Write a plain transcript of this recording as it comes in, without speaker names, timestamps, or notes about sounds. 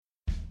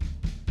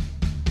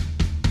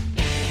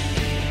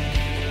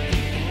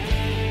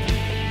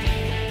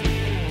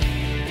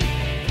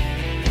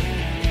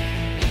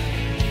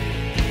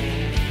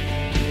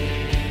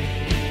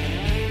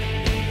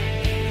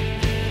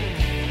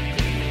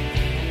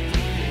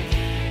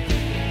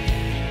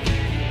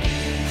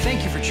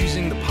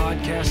choosing the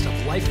podcast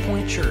of Life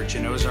Point Church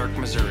in Ozark,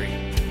 Missouri.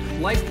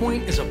 Life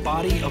Point is a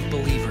body of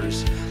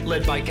believers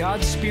led by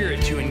God's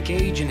Spirit to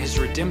engage in His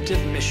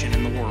redemptive mission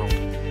in the world.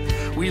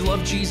 We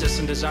love Jesus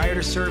and desire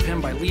to serve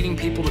Him by leading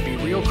people to be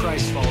real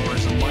Christ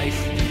followers in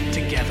life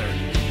together.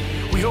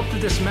 We hope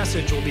that this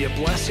message will be a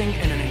blessing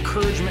and an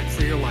encouragement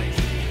for your life.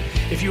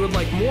 If you would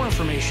like more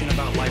information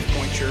about Life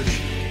Point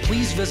Church,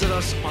 please visit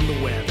us on the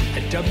web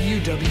at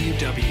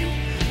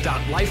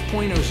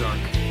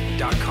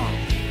www.lifepointozark.com.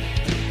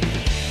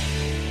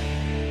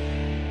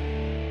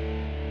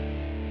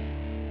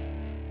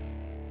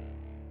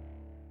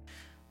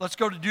 Let's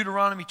go to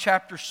Deuteronomy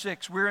chapter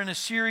 6. We're in a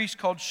series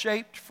called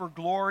Shaped for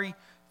Glory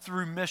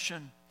Through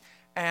Mission.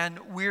 And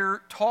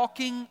we're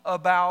talking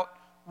about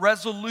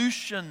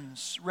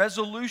resolutions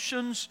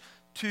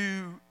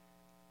to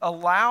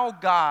allow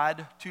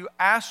God, to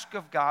ask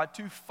of God,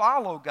 to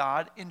follow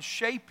God in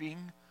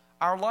shaping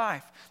our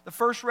life. The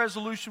first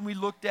resolution we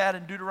looked at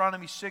in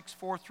Deuteronomy 6,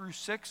 4 through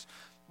 6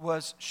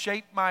 was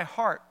shape my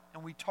heart.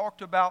 And we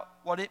talked about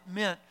what it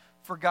meant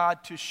for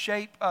God to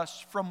shape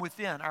us from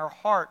within, our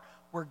heart,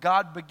 where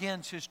God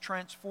begins His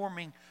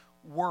transforming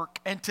work.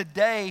 And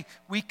today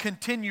we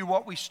continue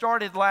what we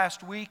started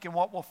last week and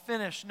what we'll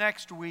finish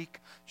next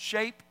week,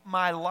 shape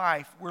my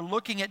life. We're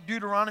looking at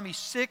Deuteronomy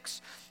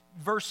 6,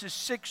 verses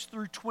 6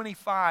 through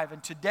 25.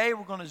 And today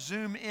we're going to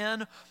zoom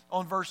in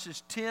on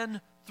verses 10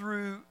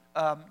 through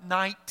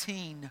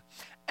 19.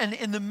 And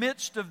in the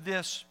midst of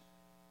this,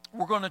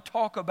 we're going to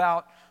talk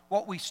about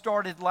what we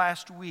started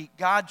last week.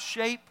 God,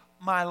 shape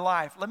my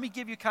life. Let me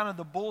give you kind of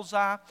the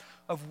bullseye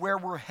of where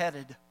we're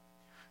headed.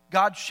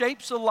 God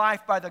shapes a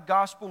life by the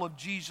gospel of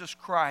Jesus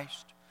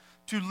Christ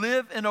to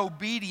live in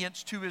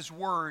obedience to His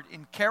word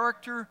in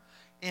character,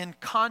 in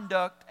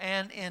conduct,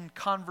 and in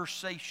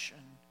conversation.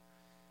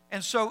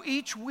 And so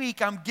each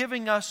week I'm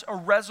giving us a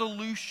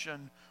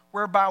resolution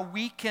whereby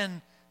we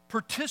can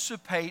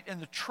participate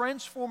in the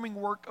transforming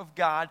work of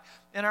God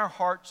in our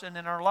hearts and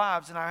in our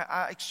lives. And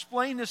I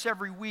explain this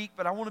every week,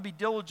 but I want to be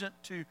diligent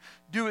to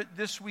do it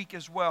this week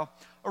as well.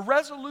 A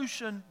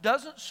resolution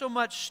doesn't so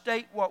much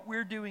state what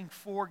we're doing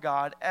for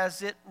God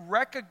as it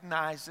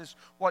recognizes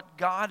what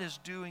God is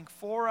doing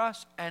for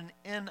us and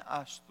in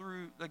us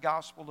through the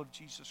gospel of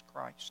Jesus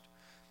Christ.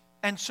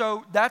 And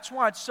so that's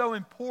why it's so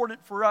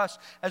important for us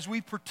as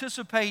we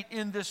participate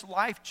in this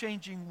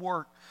life-changing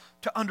work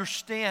to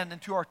understand and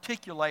to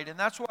articulate. And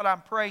that's what I'm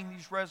praying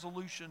these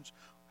resolutions,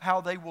 how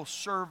they will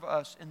serve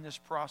us in this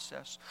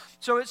process.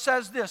 So it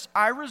says this: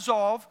 I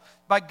resolve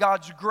by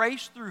God's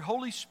grace through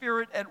Holy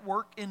Spirit at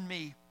work in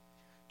me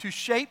to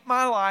shape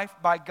my life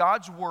by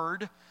God's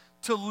word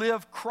to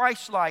live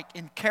Christ-like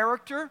in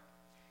character,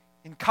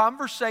 in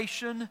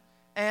conversation,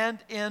 and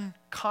in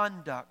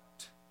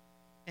conduct.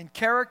 In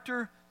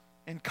character,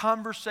 in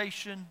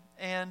conversation,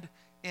 and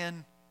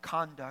in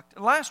conduct.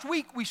 And last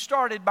week we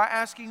started by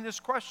asking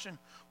this question: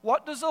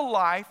 what does a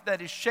life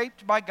that is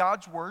shaped by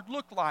God's word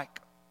look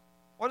like?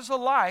 What is a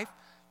life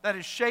that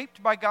is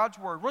shaped by God's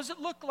word? What does it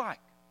look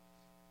like?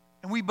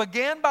 And we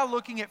began by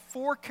looking at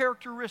 4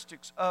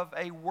 characteristics of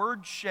a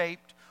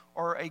word-shaped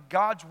or a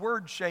God's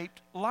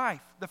word-shaped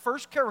life. The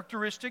first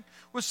characteristic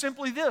was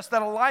simply this: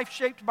 that a life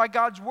shaped by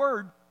God's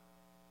word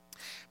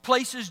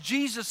places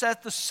Jesus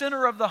at the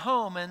center of the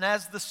home and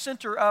as the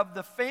center of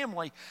the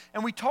family.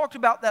 And we talked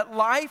about that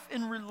life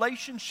in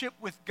relationship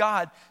with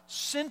God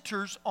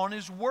centers on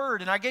His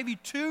Word. And I gave you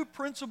 2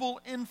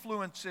 principal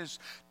influences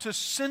to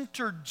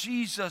center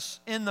Jesus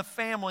in the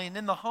family and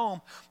in the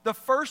home. The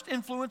first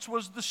influence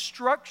was the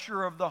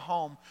structure of the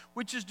home,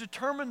 which is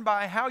determined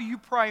by how you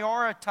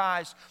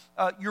prioritize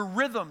your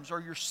rhythms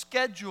or your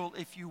schedule,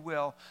 if you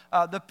will,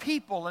 the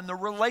people and the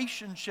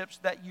relationships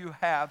that you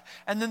have,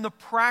 and then the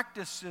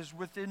practices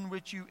within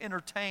which you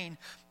entertain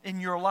in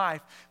your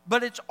life.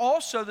 But it's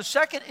also the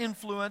second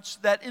influence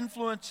that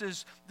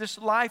influences this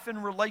life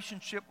and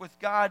relationship with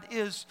God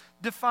is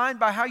defined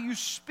by how you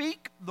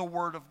speak the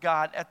Word of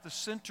God at the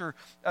center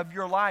of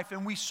your life.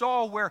 And we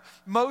saw where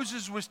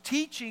Moses was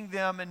teaching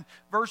them in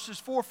verses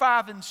 4,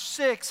 5, and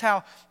 6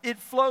 how it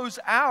flows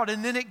out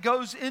and then it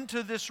goes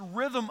into this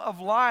rhythm of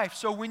life.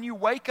 So when you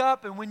wake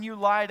up and when you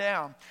lie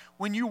down,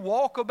 when you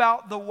walk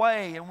about the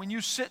way and when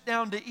you sit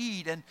down to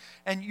eat,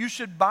 and you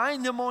should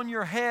bind them on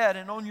your head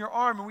and on your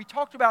arm. And we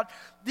talked about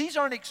these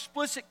aren't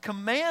explicit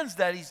commands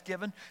that He's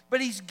given,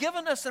 but He's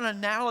given us an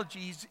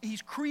analogy.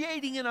 He's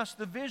creating in us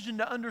the vision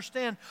to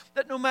understand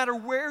that no matter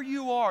where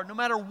you are, no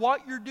matter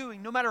what you're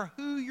doing, no matter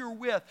who you're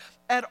with,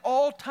 at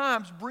all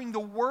times bring the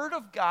Word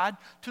of God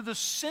to the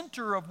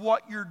center of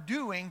what you're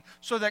doing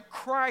so that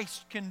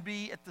Christ can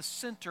be at the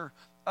center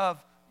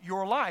of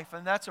your life.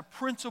 And that's a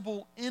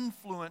principal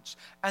influence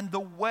and the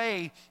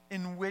way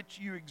in which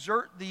you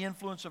exert the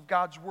influence of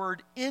God's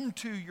Word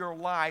into your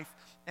life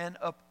and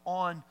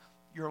upon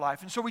your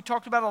life. And so we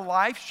talked about a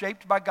life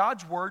shaped by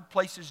God's Word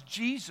places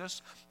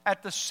Jesus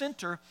at the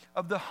center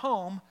of the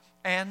home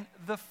and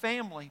the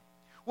family.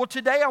 Well,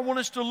 today I want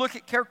us to look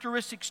at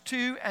characteristics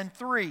 2 and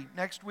 3.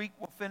 Next week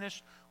we'll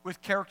finish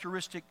with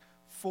characteristic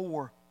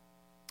 4.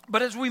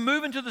 But as we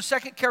move into the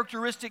second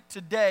characteristic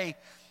today,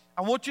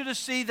 I want you to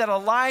see that a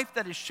life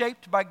that is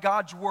shaped by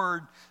God's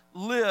word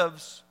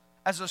lives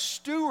as a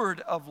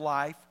steward of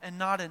life and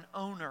not an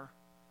owner.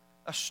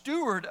 A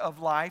steward of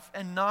life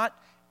and not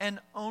an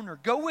owner.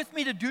 Go with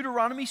me to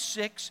Deuteronomy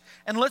 6,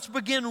 and let's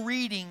begin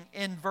reading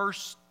in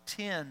verse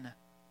 10.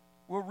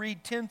 We'll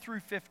read 10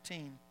 through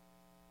 15.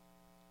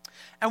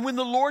 And when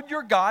the Lord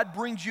your God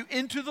brings you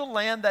into the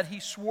land that he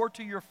swore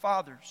to your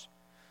fathers,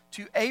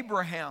 to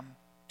Abraham,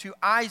 to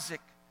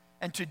Isaac,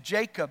 and to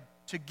Jacob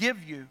to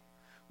give you,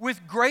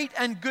 with great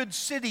and good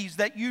cities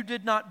that you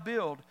did not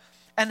build,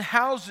 and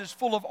houses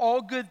full of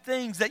all good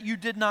things that you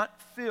did not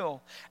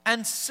fill,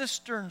 and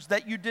cisterns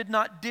that you did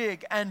not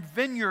dig, and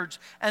vineyards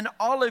and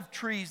olive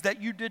trees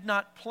that you did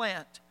not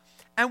plant.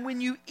 And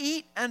when you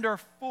eat and are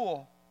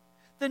full,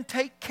 then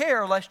take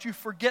care lest you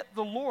forget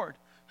the Lord,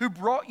 who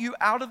brought you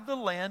out of the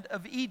land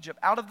of Egypt,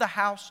 out of the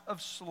house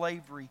of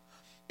slavery.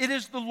 It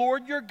is the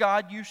Lord your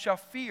God you shall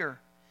fear.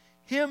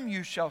 Him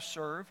you shall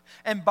serve,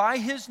 and by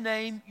his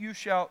name you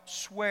shall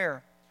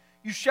swear.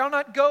 You shall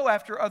not go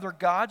after other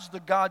gods, the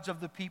gods of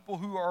the people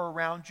who are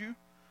around you.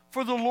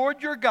 For the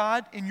Lord your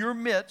God in your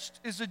midst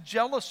is a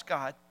jealous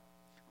God,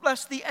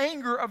 lest the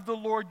anger of the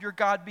Lord your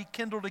God be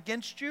kindled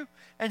against you,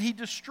 and he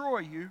destroy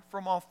you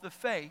from off the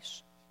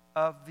face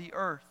of the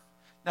earth.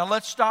 Now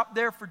let's stop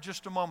there for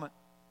just a moment.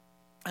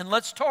 And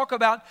let's talk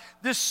about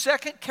this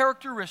second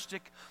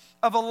characteristic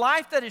of a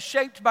life that is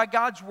shaped by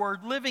God's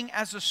word, living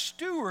as a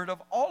steward of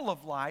all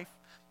of life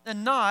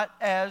and not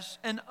as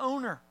an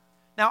owner.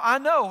 Now, I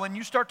know when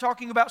you start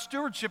talking about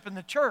stewardship in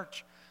the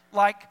church,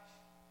 like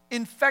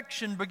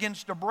infection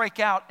begins to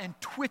break out and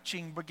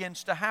twitching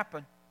begins to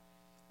happen.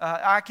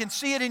 I can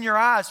see it in your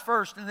eyes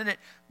first, and then it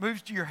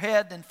moves to your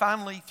head, and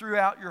finally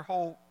throughout your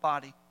whole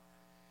body.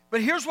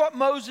 But here's what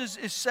Moses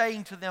is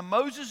saying to them.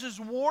 Moses is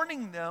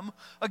warning them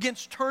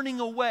against turning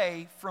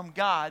away from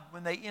God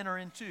when they enter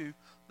into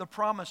the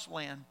promised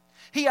land.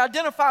 He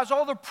identifies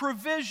all the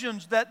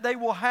provisions that they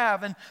will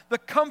have and the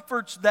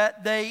comforts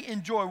that they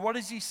enjoy. What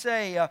does he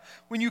say?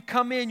 When you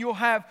come in, you'll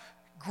have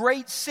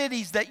great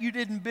cities that you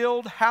didn't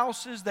build,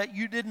 houses that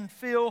you didn't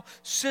fill,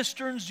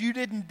 cisterns you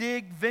didn't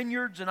dig,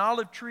 vineyards and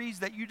olive trees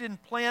that you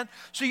didn't plant.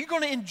 So you're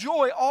going to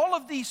enjoy all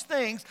of these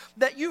things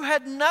that you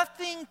had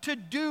nothing to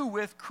do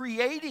with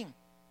creating.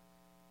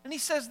 And he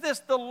says this,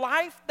 the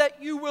life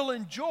that you will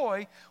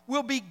enjoy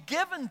will be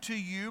given to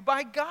you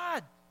by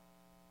God.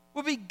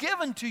 Will be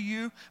given to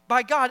you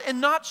by God and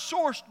not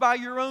sourced by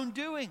your own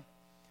doing.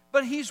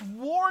 But he's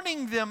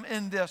warning them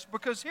in this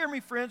because, hear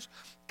me friends,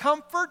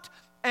 comfort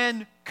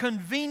and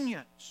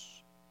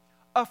convenience,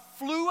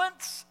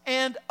 affluence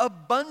and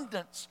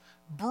abundance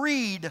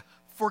breed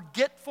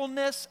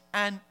forgetfulness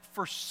and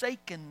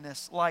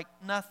forsakenness like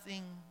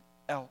nothing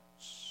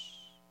else.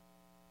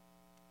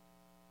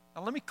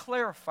 Now let me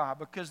clarify,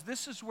 because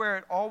this is where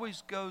it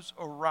always goes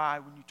awry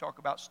when you talk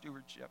about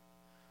stewardship.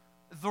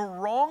 The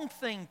wrong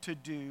thing to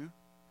do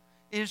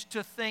is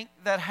to think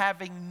that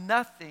having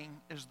nothing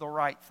is the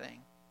right thing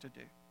to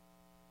do.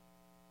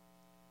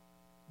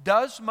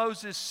 Does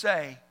Moses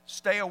say,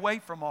 stay away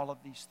from all of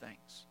these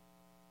things?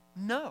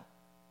 No,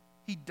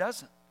 he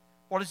doesn't.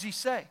 What does he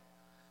say?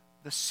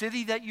 The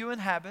city that you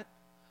inhabit,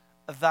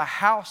 the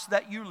house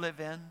that you live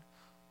in,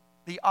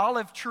 the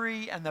olive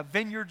tree and the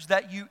vineyards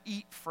that you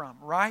eat from,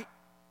 right?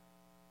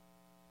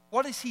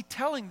 What is he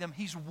telling them?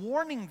 He's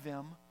warning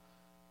them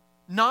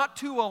not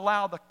to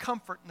allow the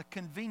comfort and the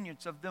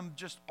convenience of them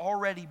just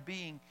already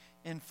being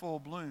in full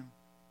bloom.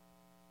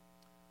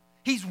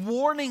 He's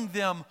warning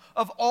them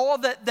of all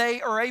that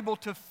they are able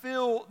to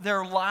fill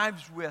their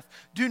lives with.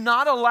 Do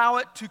not allow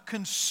it to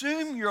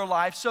consume your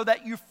life so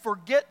that you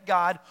forget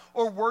God,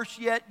 or worse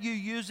yet, you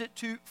use it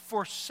to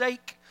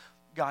forsake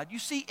God. You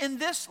see, in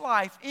this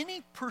life,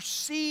 any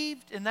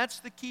perceived, and that's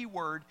the key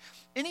word,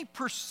 any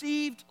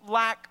perceived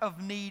lack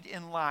of need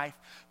in life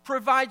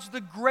provides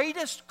the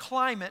greatest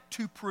climate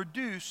to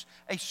produce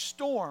a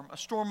storm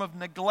of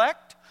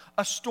neglect,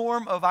 a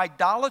storm of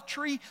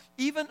idolatry,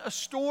 even a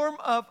storm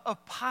of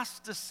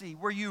apostasy,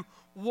 where you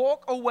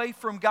walk away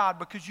from God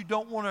because you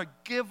don't want to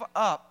give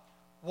up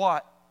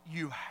what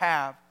you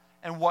have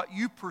and what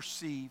you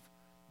perceive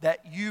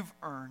that you've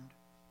earned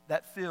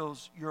that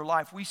fills your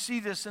life. We see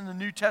this in the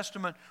New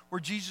Testament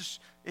where Jesus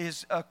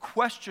is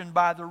questioned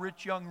by the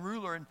rich young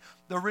ruler, and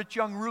the rich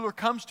young ruler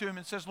comes to him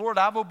and says, Lord,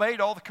 I've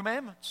obeyed all the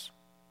commandments.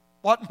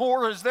 What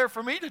more is there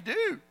for me to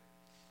do?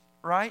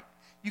 Right?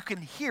 You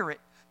can hear it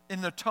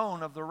in the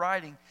tone of the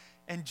writing.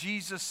 And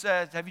Jesus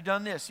says, have you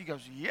done this? He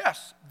goes,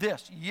 yes,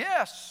 this,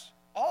 yes,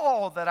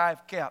 all that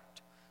I've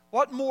kept.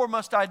 What more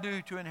must I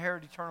do to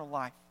inherit eternal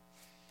life?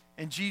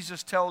 And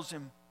Jesus tells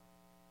him,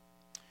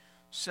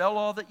 sell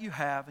all that you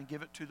have and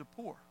give it to the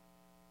poor,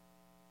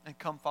 and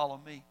come follow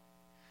me.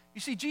 You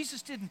see,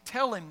 Jesus didn't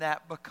tell him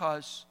that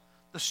because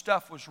the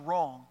stuff was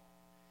wrong.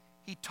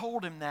 He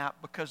told him that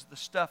because the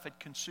stuff had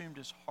consumed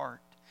his heart.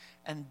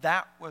 And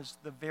that was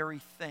the very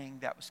thing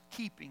that was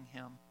keeping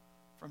him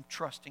from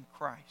trusting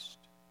Christ.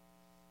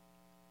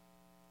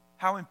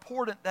 How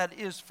important that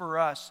is for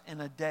us in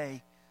a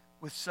day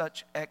with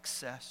such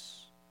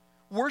excess.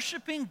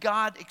 worshiping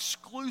God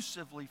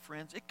exclusively,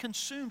 friends, it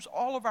consumes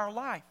all of our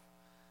life,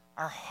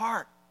 our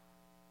heart,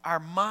 our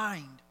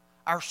mind,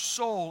 our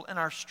soul, and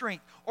our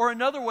strength. Or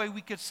another way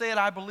we could say it,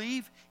 I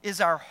believe, is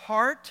our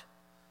heart,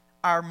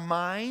 our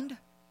mind,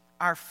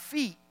 our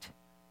feet,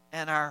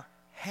 and our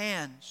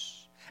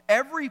hands.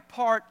 Every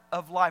part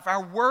of life,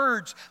 our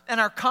words and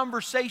our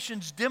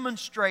conversations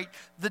demonstrate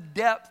the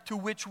depth to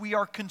which we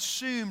are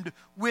consumed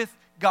with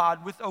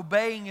God, with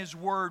obeying His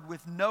Word,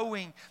 with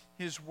knowing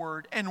His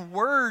Word. And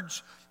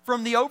words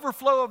from the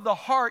overflow of the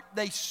heart,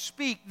 they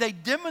speak, they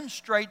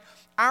demonstrate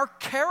our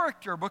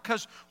character,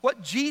 because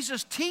what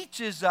Jesus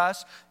teaches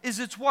us is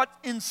it's what's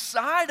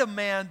inside a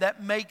man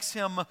that makes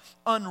him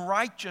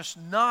unrighteous,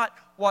 not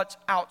what's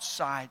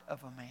outside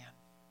of a man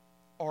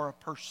or a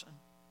person.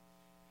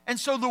 And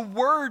so the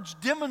words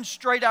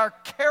demonstrate our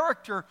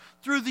character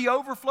through the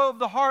overflow of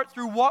the heart,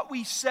 through what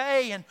we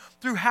say and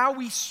through how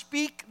we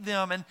speak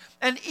them.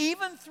 And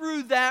even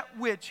through that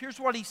which, here's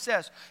what he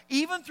says,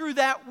 even through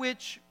that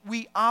which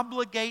we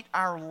obligate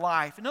our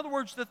life. In other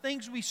words, the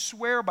things we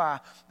swear by,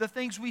 the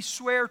things we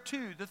swear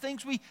to, the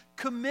things we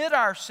commit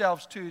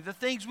ourselves to, the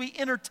things we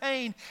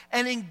entertain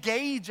and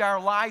engage our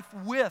life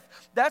with.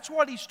 That's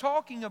what he's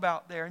talking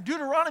about there. And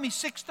Deuteronomy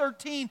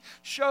 6:13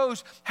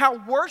 shows how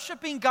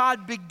worshiping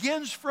God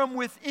begins from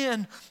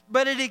within,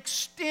 but it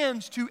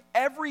extends to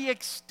every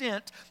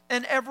extent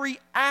and every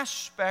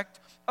aspect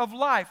of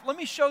life. Let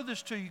me show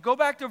this to you. Go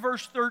back to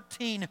verse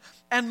 13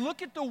 and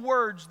look at the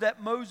words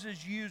that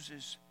Moses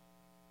uses.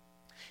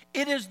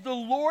 It is the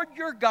Lord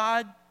your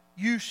God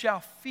you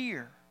shall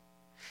fear.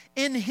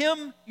 In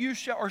him you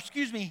shall,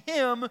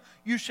 him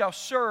you shall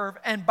serve,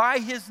 and by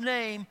his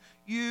name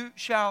you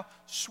shall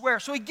swear.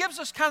 So he gives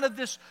us kind of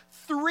this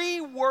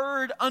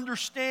three-word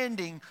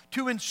understanding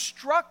to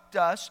instruct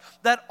us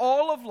that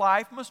all of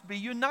life must be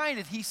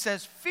united. He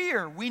says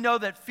fear. We know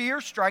that fear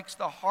strikes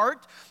the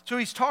heart. So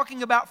he's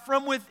talking about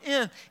from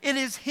within. It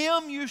is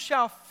him you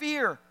shall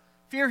fear.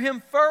 Fear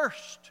him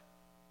first.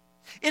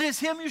 It is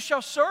him you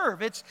shall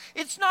serve. It's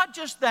not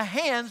just the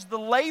hands, the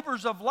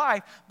labors of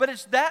life, but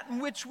it's that in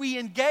which we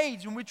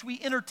engage, in which we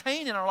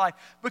entertain in our life.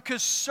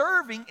 Because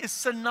serving is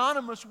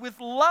synonymous with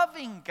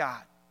loving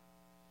God.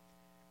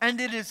 And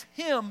it is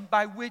him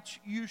by which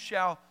you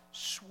shall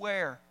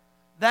swear.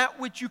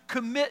 That which you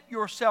commit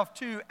yourself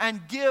to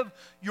and give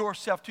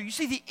yourself to. You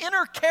see, the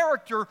inner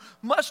character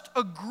must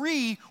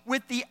agree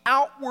with the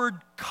outward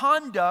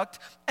conduct,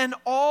 and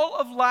all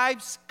of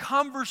life's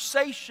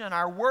conversation,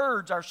 our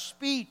words, our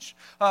speech,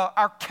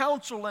 our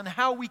counsel, and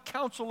how we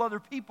counsel other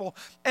people,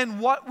 and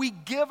what we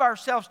give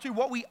ourselves to,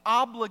 what we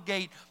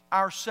obligate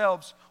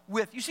ourselves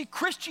with. You see,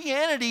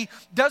 Christianity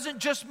doesn't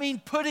just mean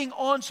putting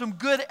on some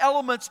good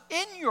elements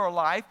in your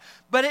life,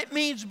 but it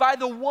means by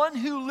the one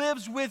who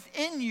lives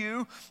within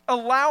you,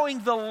 allowing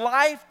the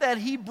life that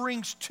he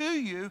brings to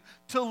you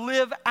to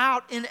live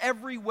out in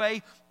every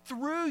way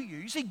through you.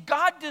 You see,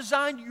 God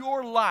designed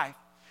your life,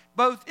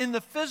 both in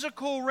the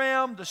physical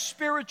realm, the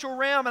spiritual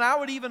realm, and I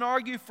would even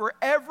argue for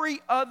every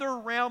other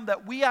realm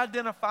that we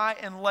identify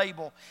and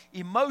label.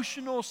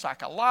 Emotional,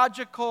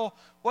 psychological,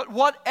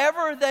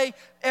 whatever they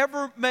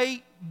ever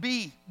may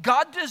be.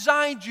 God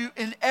designed you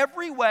in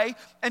every way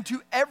and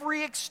to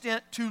every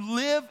extent to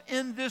live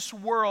in this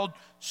world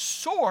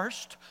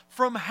sourced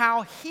from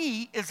how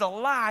he is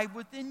alive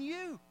within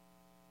you.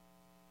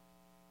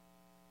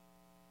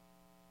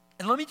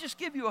 And let me just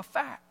give you a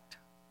fact.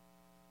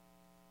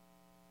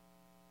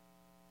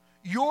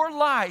 Your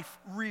life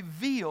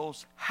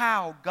reveals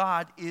how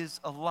God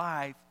is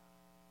alive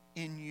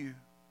in you.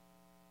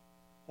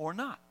 Or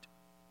not.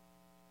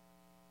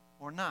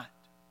 Or not.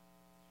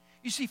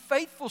 You see,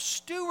 faithful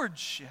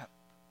stewardship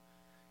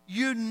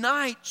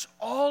unites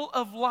all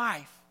of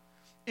life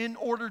in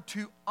order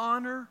to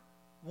honor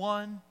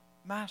one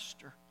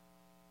master,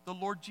 the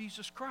Lord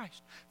Jesus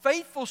Christ.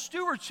 Faithful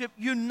stewardship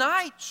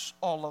unites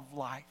all of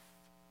life,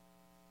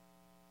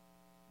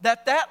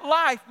 that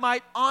life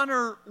might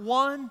honor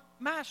one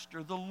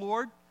master, the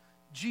Lord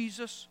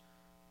Jesus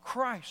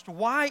Christ.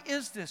 Why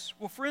is this?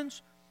 Well,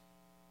 friends,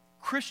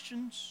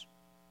 Christians,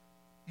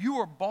 you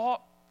are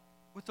bought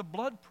with a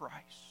blood price.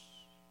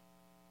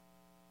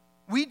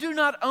 We do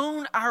not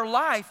own our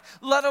life,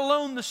 let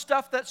alone the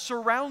stuff that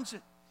surrounds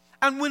it.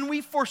 And when we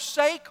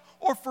forsake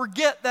or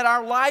forget that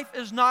our life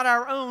is not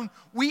our own,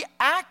 we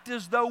act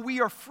as though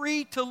we are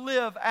free to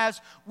live as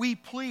we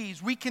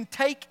please. We can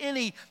take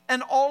any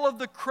and all of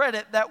the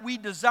credit that we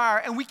desire,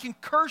 and we can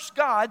curse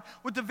God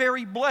with the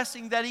very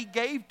blessing that he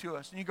gave to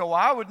us. And you go, well,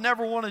 I would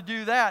never want to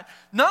do that.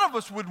 None of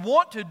us would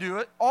want to do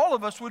it. All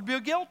of us would be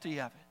guilty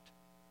of it.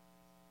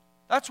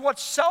 That's what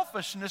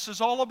selfishness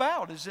is all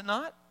about, is it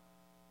not?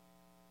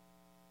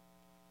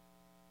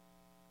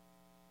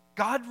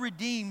 God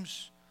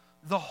redeems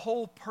the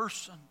whole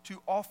person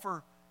to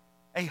offer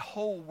a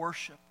whole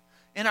worship.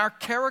 In our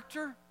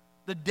character,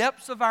 the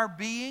depths of our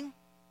being,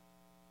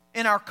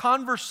 in our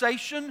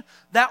conversation,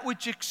 that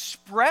which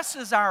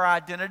expresses our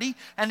identity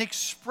and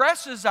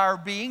expresses our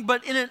being,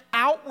 but in an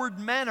outward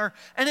manner,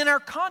 and in our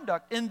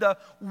conduct, in the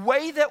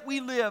way that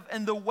we live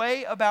and the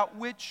way about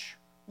which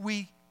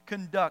we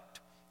conduct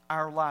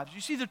our lives.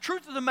 You see, the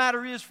truth of the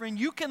matter is, friend,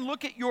 you can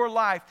look at your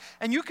life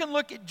and you can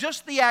look at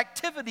just the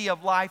activity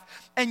of life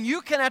and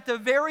you can at the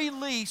very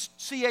least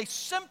see a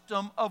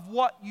symptom of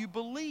what you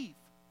believe.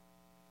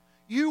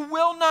 You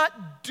will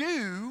not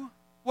do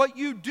what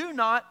you do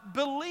not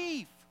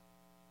believe.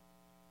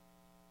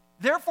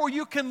 Therefore,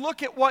 you can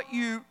look at what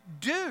you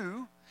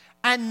do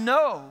and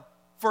know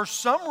for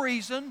some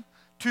reason,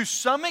 to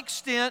some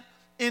extent,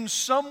 in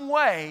some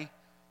way,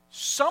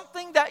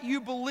 something that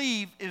you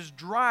believe is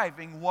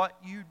driving what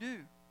you do.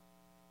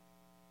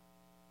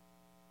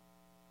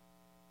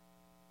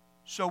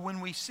 So when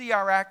we see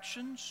our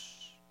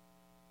actions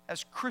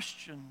as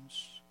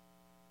Christians,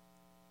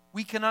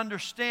 we can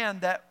understand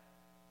that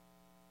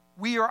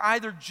we are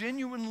either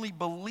genuinely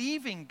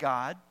believing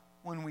God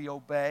when we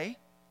obey,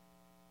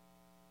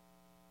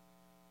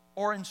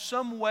 or in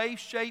some way,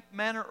 shape,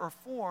 manner, or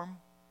form,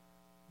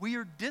 we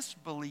are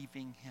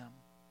disbelieving Him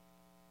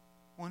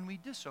when we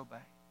disobey.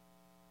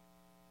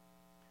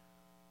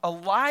 A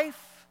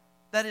life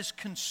that is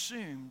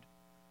consumed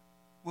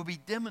will be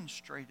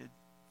demonstrated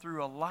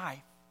through a life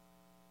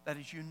that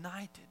is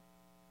united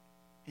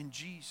in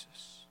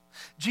Jesus.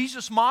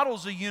 Jesus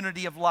models a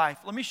unity of life.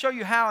 Let me show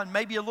you how, in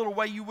maybe a little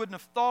way you wouldn't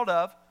have thought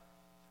of.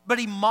 But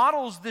He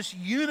models this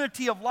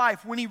unity of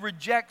life when He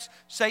rejects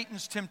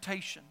Satan's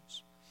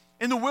temptations.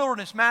 In the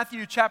wilderness,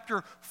 Matthew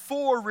chapter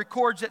 4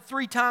 records that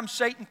 3 times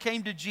Satan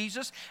came to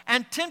Jesus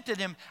and tempted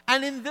Him.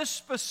 And in this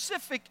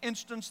specific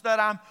instance that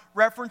I'm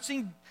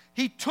referencing,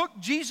 he took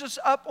Jesus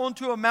up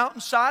onto a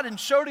mountainside and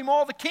showed Him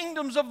all the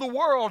kingdoms of the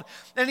world.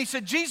 And He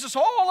said, Jesus,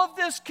 all of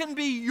this can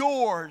be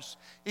yours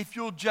if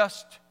you'll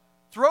just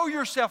throw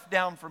yourself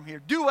down from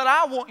here. Do what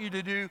I want you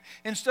to do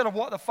instead of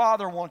what the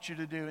Father wants you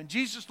to do. And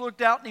Jesus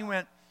looked out and He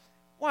went,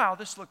 wow,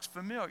 this looks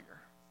familiar.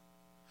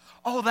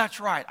 Oh, that's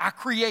right, I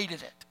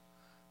created it.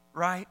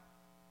 Right?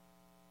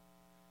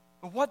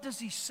 But what does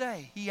He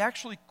say? He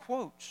actually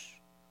quotes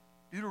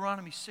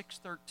Deuteronomy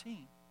 6:13. And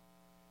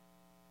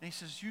He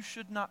says, you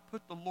should not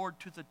put the Lord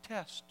to the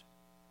test.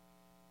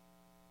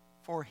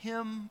 For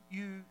Him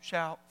you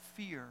shall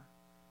fear.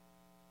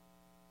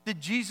 Did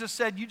Jesus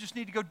say you just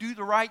need to go do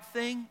the right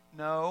thing?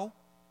 No.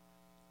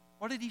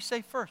 What did He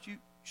say first? You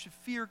should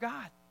fear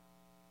God.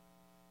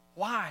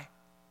 Why?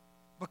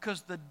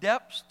 Because the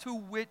depths to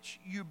which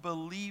you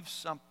believe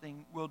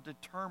something will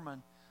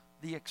determine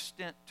the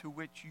extent to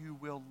which you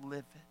will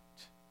live it.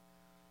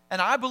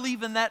 And I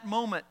believe in that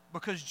moment,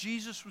 because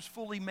Jesus was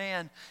fully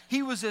man,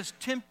 He was as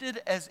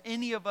tempted as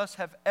any of us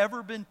have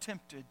ever been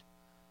tempted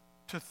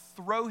to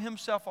throw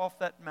Himself off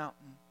that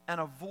mountain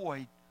and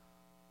avoid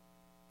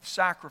the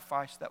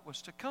sacrifice that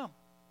was to come.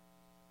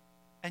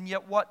 And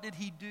yet what did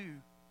He do?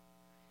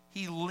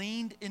 He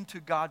leaned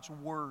into God's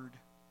Word,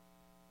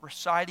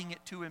 reciting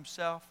it to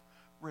Himself,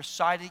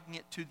 reciting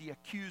it to the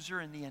accuser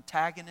and the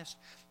antagonist,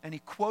 and He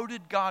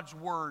quoted God's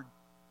Word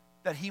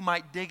that He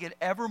might dig it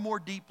ever more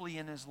deeply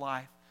in His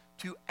life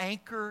to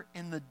anchor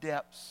in the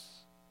depths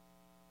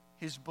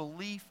His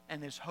belief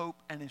and His hope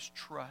and His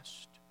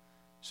trust,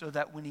 so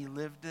that when He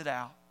lived it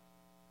out,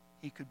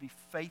 He could be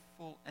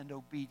faithful and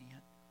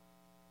obedient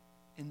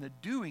in the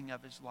doing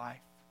of His life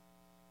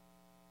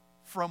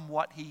from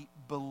what He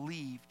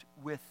believed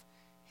with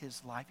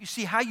His life. You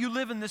see, how you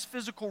live in this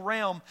physical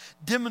realm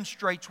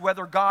demonstrates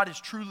whether God is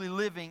truly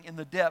living in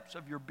the depths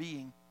of your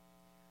being.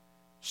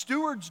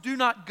 Stewards do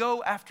not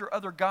go after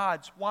other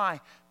gods. Why?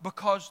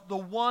 Because the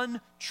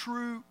one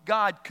true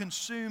God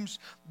consumes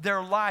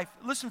their life.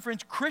 Listen,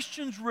 friends,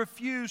 Christians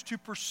refuse to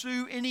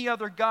pursue any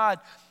other God,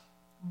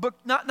 but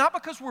not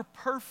because we're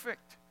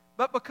perfect,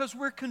 but because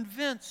we're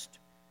convinced.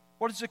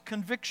 What is a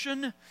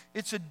conviction?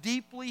 It's a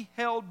deeply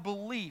held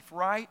belief,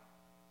 right?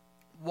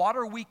 What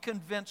are we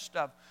convinced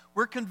of?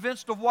 We're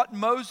convinced of what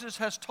Moses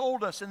has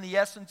told us in the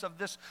essence of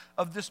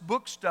this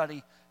book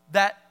study,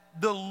 that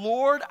the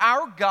Lord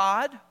our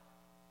God,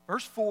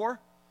 verse 4,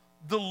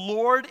 the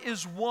Lord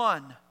is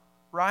one,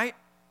 right?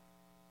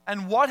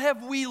 And what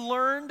have we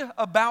learned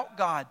about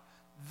God?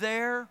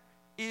 There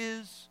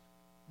is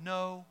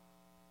no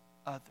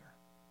other.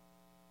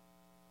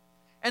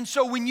 And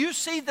so when you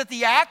see that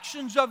the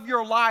actions of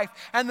your life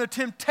and the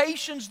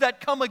temptations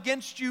that come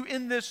against you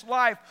in this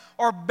life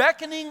are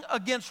beckoning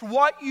against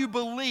what you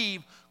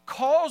believe,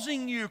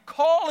 causing you,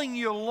 calling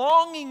you,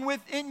 longing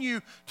within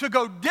you to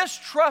go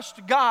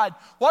distrust God,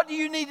 what do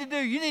you need to do?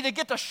 You need to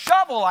get the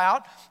shovel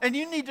out and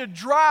you need to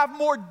drive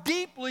more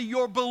deeply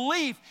your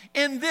belief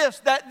in this,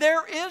 that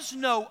there is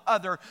no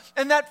other.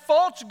 And that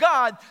false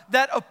God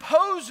that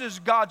opposes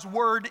God's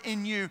word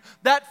in you,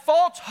 that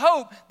false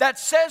hope that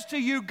says to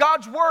you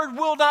God's word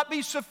will not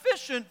be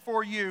sufficient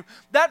for you,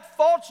 that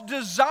false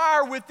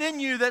desire within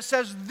you that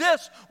says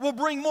this will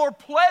bring more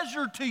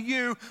pleasure to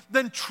you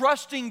than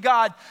trusting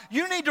God.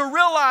 You need need to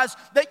realize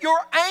that your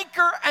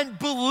anchor and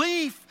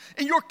belief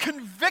and your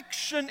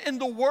conviction in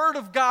the Word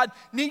of God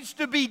needs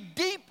to be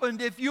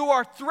deepened if you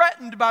are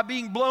threatened by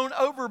being blown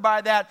over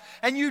by that.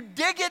 And you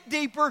dig it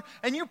deeper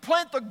and you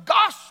plant the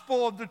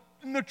gospel of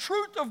the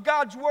truth of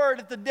God's Word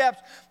at the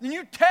depths. Then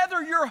you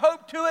tether your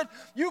hope to it,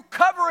 you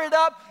cover it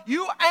up,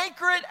 you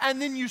anchor it,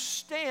 and then you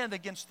stand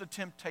against the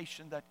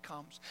temptation that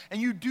comes.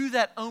 And you do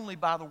that only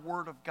by the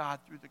Word of God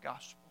through the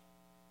gospel.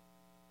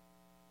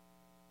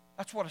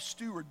 That's what a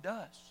steward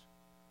does.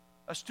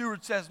 A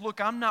steward says, look,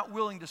 I'm not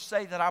willing to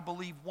say that I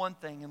believe one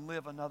thing and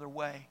live another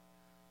way.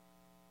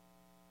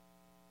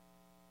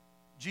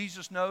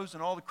 Jesus knows,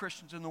 and all the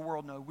Christians in the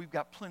world know, we've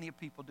got plenty of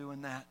people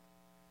doing that.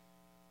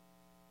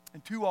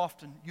 And too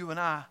often, you and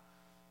I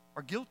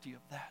are guilty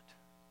of that.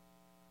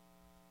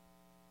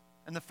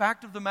 And the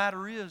fact of the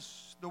matter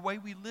is, the way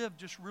we live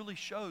just really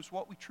shows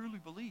what we truly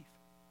believe.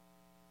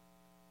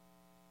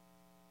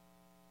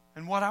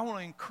 And what I want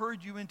to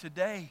encourage you in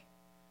today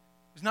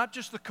is not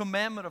just the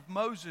commandment of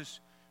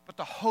Moses, but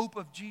the hope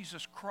of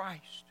Jesus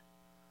Christ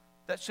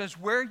that says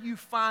where you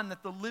find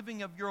that the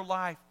living of your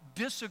life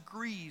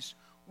disagrees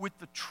with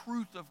the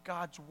truth of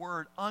God's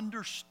Word,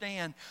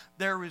 understand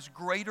there is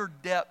greater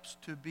depths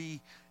to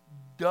be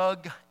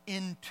dug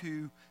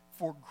into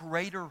for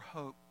greater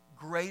hope,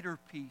 greater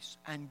peace,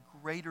 and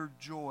greater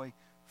joy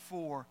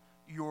for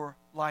your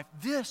life.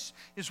 This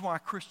is why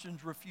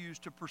Christians refuse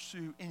to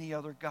pursue any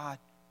other God.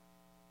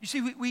 You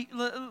see,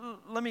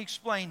 let me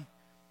explain.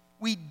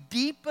 We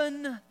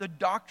deepen the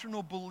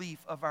doctrinal belief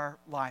of our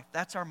life.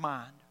 That's our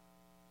mind,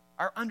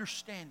 our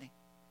understanding.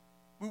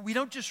 We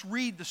don't just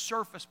read the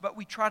surface, but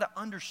we try to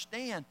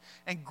understand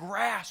and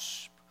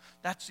grasp.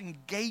 That's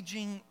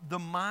engaging the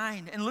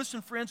mind. And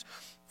listen, friends,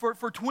 for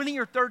 20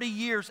 or 30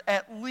 years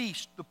at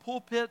least, the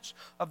pulpits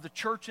of the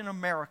church in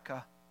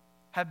America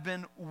have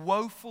been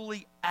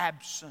woefully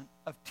absent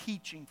of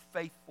teaching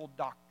faithful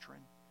doctrine.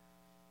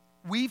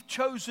 We've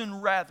chosen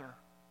rather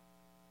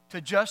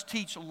to just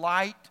teach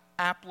light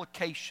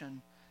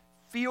application,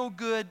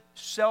 feel-good,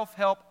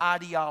 self-help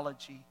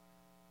ideology.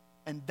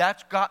 And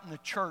that's gotten the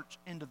church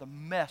into the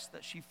mess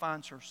that she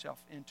finds herself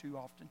into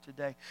often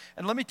today.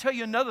 And let me tell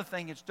you another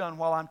thing it's done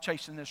while I'm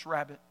chasing this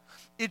rabbit.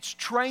 It's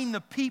trained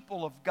the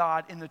people of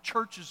God in the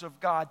churches of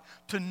God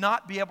to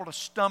not be able to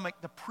stomach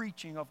the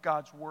preaching of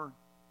God's Word.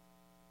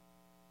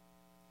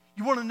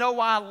 You want to know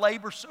why I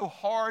labor so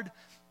hard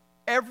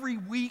every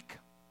week?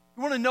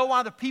 You want to know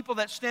why the people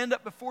that stand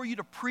up before you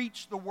to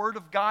preach the Word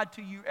of God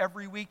to you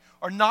every week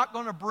are not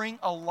going to bring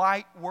a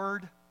light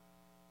word?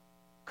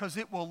 Because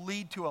it will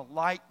lead to a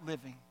light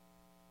living.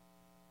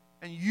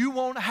 And you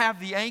won't have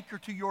the anchor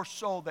to your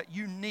soul that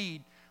you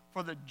need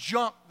for the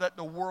junk that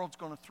the world's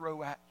going to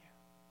throw at you.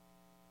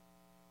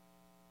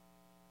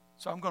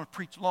 So I'm going to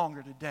preach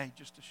longer today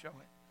just to show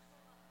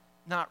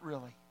it. Not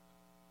really.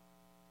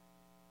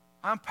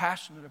 I'm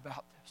passionate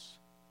about this.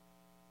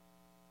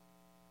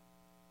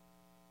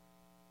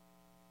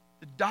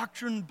 The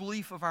doctrine and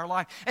belief of our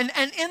life. And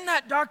in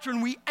that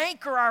doctrine, we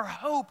anchor our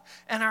hope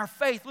and our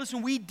faith.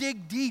 Listen, we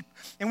dig deep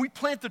and we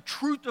plant the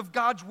truth of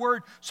God's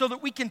Word so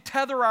that we can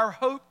tether our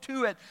hope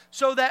to it.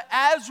 So that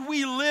as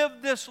we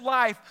live this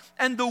life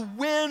and the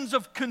winds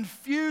of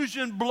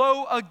confusion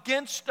blow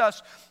against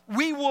us,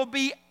 we will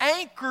be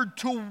anchored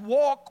to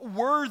walk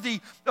worthy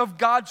of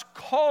God's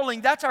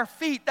calling. That's our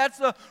feet. That's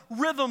the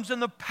rhythms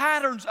and the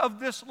patterns of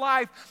this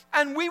life.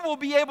 And we will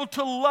be able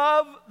to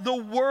love the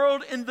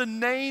world in the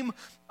name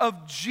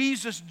of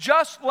Jesus.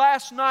 Just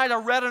last night I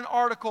read an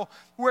article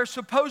where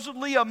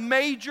supposedly a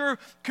major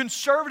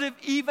conservative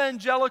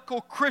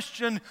evangelical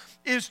Christian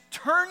is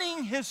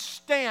turning his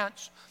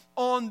stance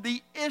on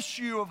the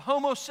issue of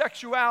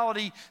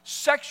homosexuality,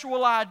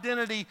 sexual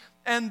identity,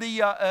 and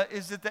the,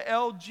 is it the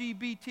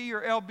LGBT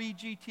or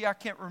LBGT? I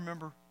can't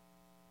remember.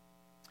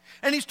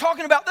 And he's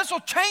talking about this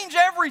will change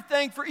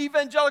everything for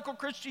evangelical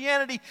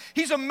Christianity.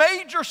 He's a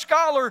major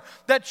scholar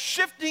that's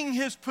shifting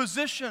his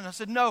position. I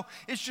said, no,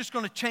 it's just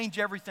going to change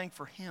everything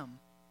for him.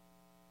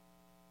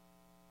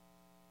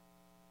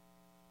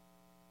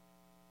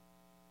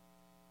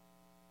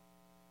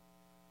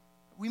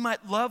 We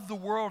might love the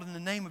world in the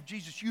name of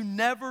Jesus. You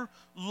never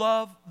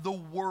love the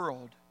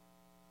world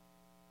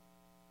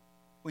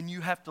when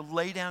you have to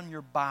lay down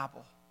your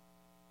Bible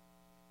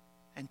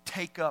and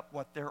take up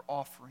what they're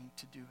offering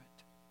to do it.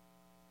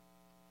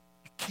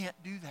 Can't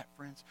do that,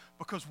 friends,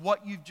 because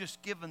what you've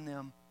just given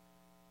them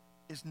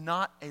is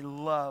not a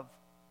love.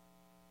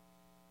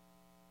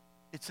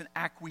 It's an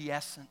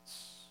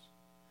acquiescence.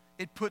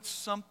 It puts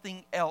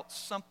something else,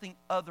 something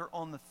other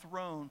on the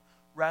throne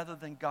rather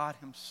than God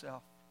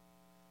Himself.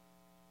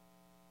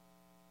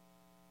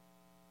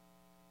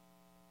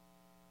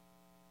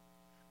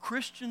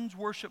 Christians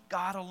worship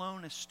God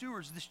alone as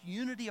stewards, this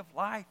unity of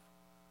life,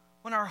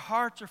 when our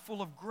hearts are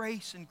full of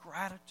grace and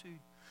gratitude.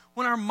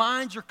 When our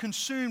minds are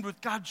consumed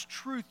with God's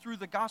truth through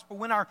the gospel,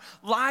 when our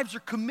lives are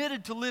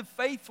committed to live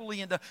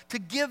faithfully and to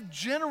give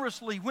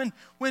generously, when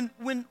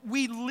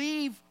we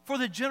leave for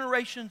the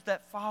generations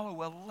that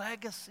follow a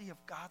legacy of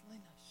godliness.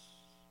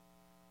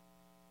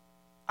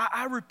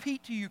 I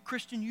repeat to you,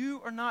 Christian,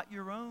 you are not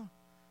your own.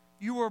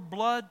 You are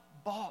blood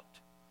bought.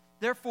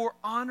 Therefore,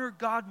 honor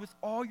God with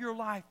all your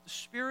life, the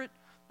spirit,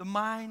 the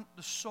mind,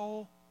 the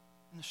soul,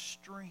 and the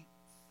strength.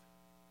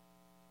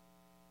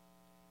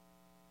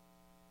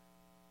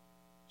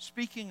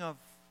 Speaking of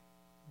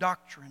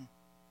doctrine,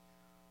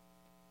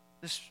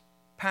 this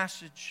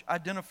passage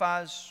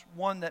identifies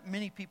one that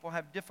many people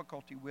have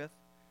difficulty with.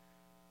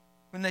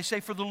 When they say,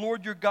 for the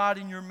Lord your God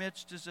in your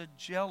midst is a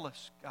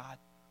jealous God.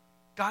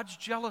 God's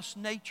jealous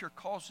nature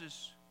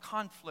causes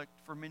conflict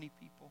for many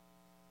people.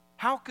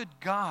 How could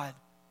God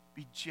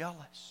be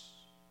jealous?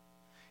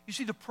 You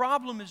see, the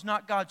problem is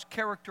not God's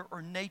character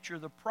or nature.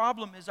 The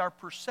problem is our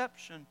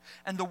perception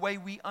and the way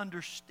we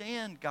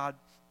understand God.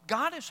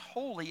 God is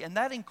holy, and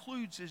that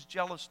includes His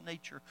jealous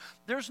nature.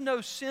 There's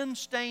no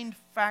sin-stained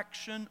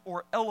faction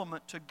or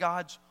element to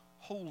God's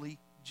holy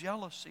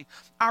jealousy.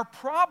 Our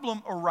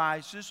problem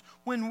arises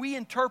when we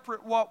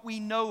interpret what we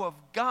know of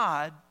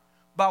God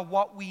by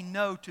what we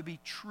know to be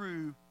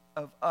true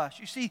of us.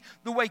 You see,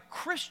 the way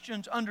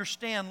Christians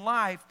understand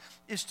life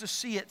is to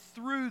see it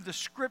through the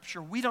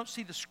Scripture. We don't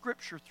see the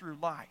Scripture through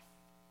life.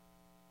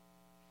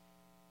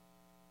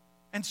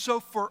 And so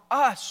for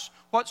us,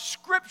 what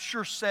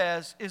Scripture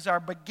says is our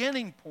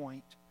beginning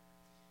point,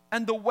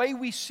 and the way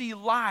we see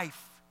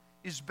life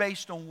is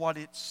based on what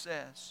it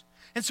says.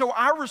 And so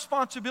our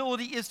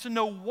responsibility is to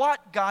know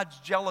what God's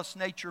jealous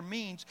nature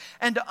means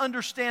and to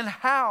understand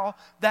how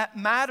that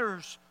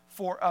matters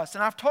for us.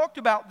 And I've talked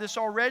about this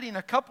already in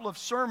a couple of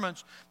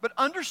sermons, but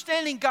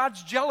understanding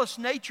God's jealous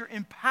nature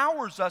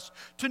empowers us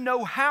to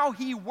know how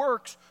He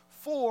works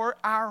for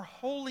our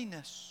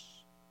holiness.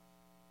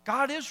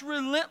 God is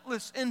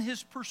relentless in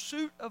His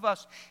pursuit of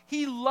us.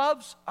 He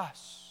loves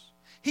us.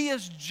 He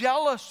is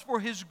jealous for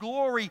His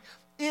glory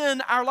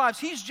in our lives.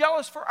 He's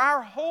jealous for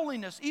our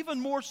holiness, even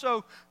more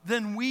so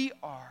than we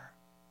are.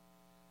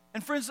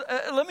 And friends,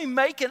 let me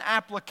make an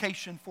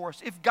application for us.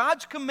 If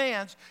God's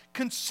commands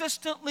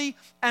consistently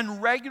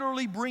and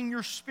regularly bring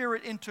your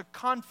spirit into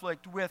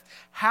conflict with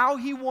how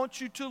He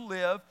wants you to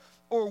live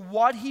or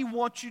what He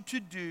wants you to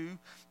do,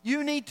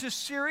 you need to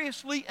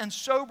seriously and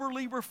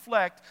soberly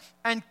reflect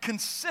and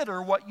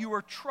consider what you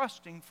are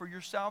trusting for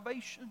your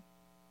salvation.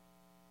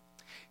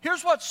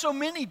 Here's what so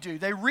many do.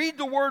 They read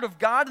the Word of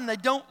God and they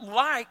don't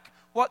like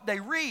what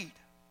they read.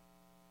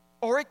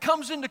 Or it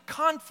comes into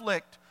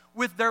conflict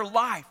with their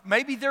life.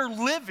 Maybe they're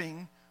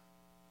living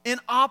in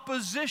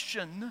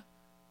opposition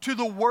to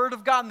the Word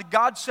of God. And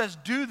God says,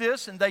 do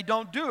this, and they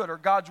don't do it. Or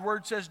God's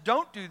Word says,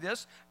 don't do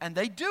this, and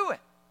they do it.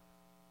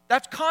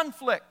 That's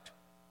conflict.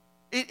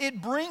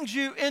 It brings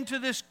you into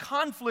this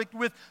conflict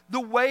with the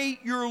way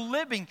you're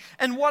living.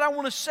 And what I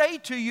want to say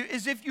to you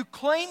is if you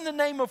claim the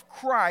name of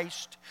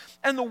Christ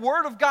and the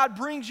Word of God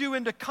brings you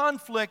into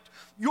conflict,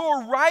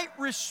 your right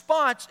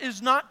response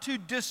is not to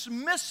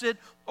dismiss it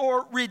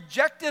or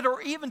reject it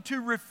or even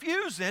to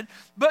refuse it,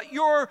 but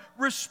your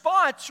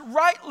response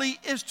rightly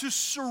is to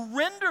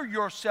surrender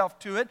yourself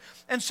to it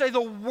and say the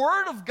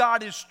Word of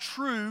God is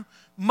true.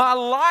 My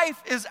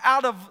life is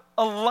out of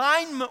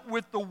alignment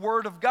with the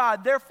Word of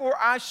God. Therefore,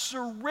 I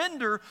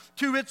surrender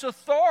to its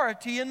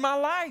authority in my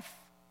life.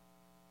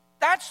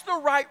 That's the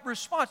right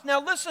response.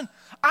 Now listen,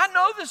 I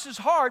know this is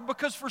hard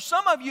because for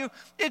some of you,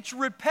 it's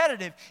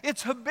repetitive,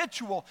 it's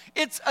habitual,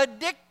 it's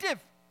addictive.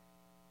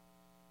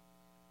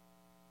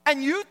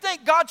 And you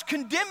think God's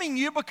condemning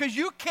you because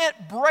you can't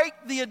break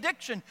the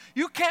addiction.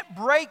 You can't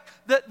break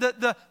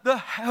the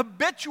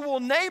habitual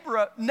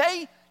nature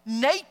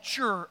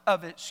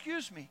of it.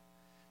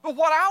 But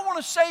what I want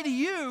to say to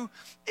you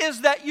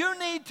is that you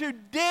need to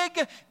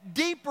dig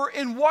deeper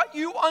in what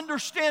you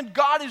understand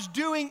God is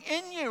doing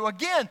in you.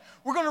 Again,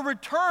 we're going to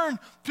return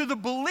to the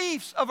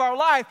beliefs of our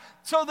life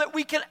so that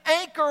we can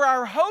anchor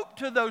our hope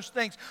to those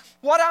things.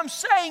 What I'm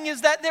saying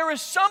is that there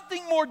is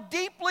something more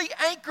deeply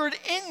anchored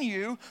in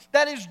you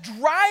that is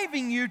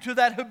driving you to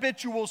that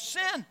habitual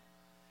sin.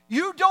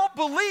 You don't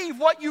believe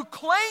what you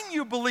claim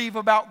you believe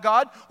about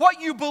God.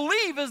 What you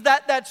believe is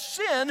that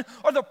sin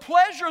or the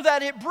pleasure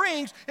that it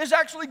brings is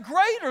actually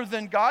greater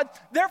than God.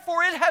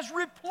 Therefore, it has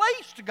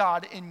replaced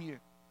God in you.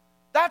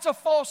 That's a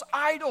false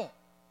idol.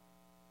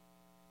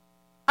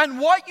 And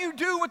what you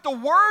do with the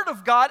Word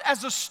of God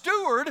as a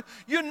steward,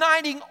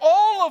 uniting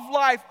all of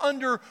life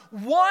under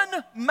one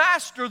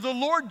master, the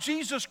Lord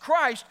Jesus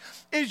Christ,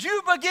 is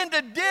you begin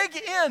to dig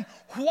in.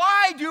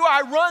 Why do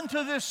I run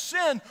to this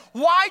sin?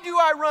 Why do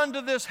I run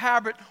to this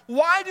habit?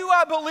 Why do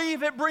I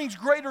believe it brings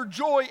greater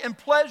joy and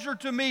pleasure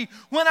to me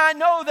when I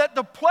know that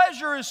the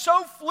pleasure is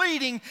so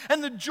fleeting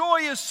and the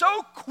joy is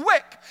so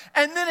quick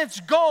and then it's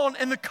gone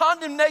and the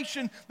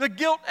condemnation, the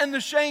guilt, and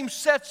the shame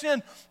sets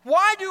in?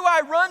 Why do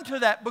I run to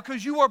that?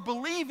 Because you are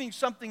believing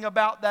something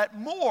about that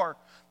more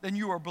than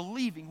you are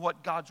believing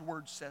what God's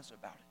Word says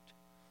about it.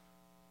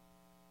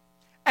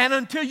 And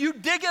until you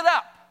dig it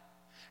up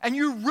and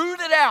you root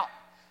it out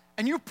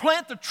and you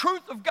plant the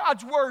truth of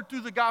God's Word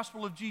through the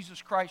gospel of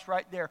Jesus Christ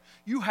right there,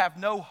 you have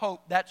no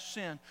hope. That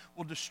sin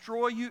will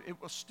destroy you, it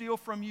will steal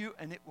from you,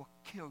 and it will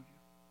kill you.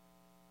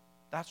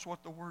 That's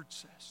what the Word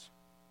says.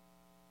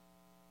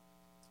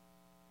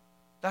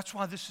 That's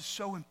why this is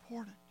so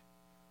important.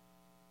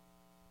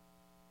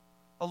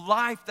 A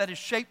life that is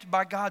shaped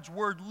by God's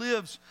Word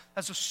lives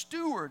as a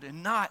steward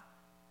and not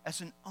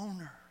as an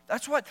owner.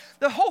 That's what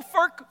the whole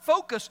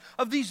focus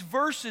of these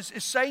verses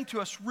is saying to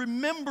us.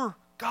 Remember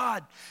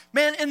God.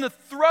 Man, in the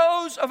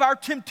throes of our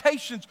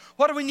temptations,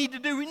 what do we need to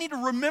do? We need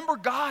to remember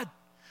God.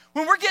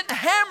 When we're getting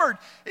hammered,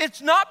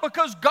 it's not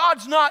because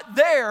God's not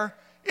there.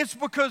 It's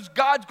because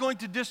God's going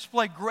to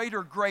display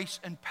greater grace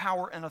and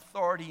power and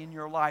authority in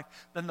your life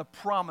than the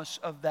promise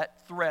of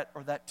that threat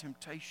or that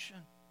temptation.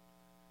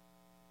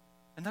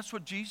 And that's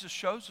what Jesus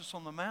shows us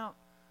on the Mount.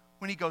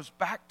 When He goes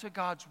back to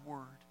God's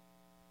Word,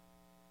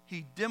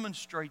 He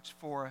demonstrates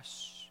for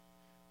us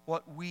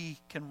what we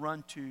can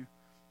run to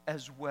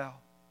as well.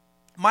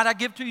 Might I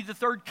give to you the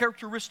third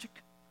characteristic?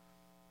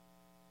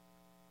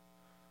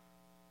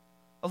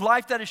 A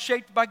life that is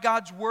shaped by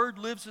God's Word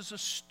lives as a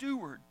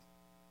steward,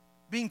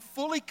 being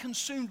fully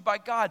consumed by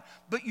God,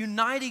 but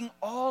uniting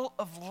all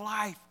of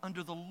life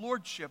under the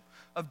lordship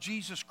of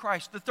Jesus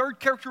Christ. The third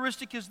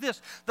characteristic is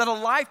this, that a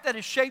life that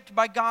is shaped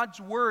by God's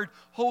Word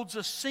holds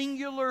a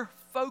singular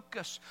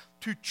focus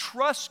to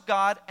trust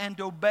God and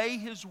obey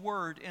His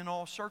Word in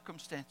all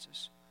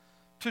circumstances.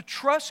 To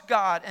trust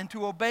God and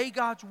to obey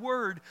God's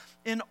Word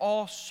in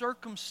all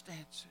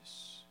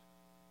circumstances.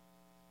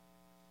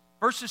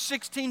 Verses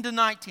 16 to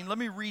 19, let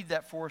me read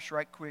that for us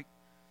right quick.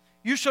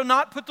 You shall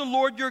not put the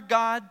Lord your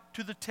God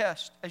to the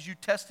test as you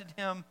tested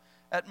Him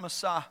at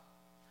Massah.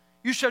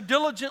 You shall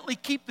diligently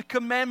keep the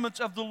commandments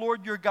of the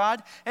Lord your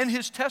God and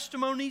His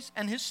testimonies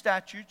and His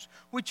statutes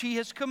which He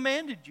has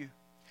commanded you.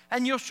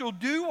 And you shall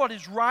do what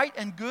is right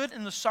and good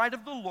in the sight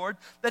of the Lord,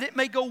 that it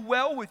may go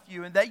well with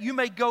you, and that you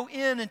may go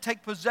in and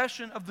take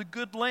possession of the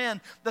good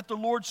land that the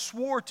Lord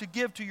swore to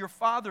give to your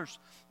fathers,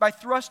 by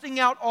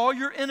thrusting out all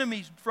your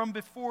enemies from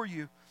before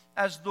you,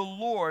 as the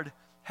Lord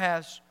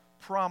has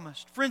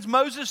promised. Friends,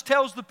 Moses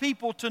tells the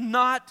people to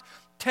not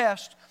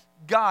test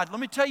God. Let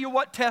me tell you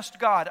what tests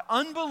God.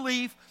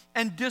 Unbelief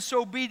and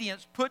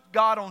disobedience put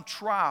God on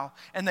trial,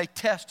 and they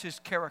test His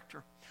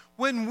character.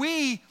 When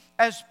we,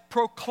 as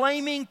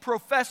proclaiming,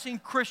 professing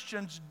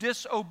Christians,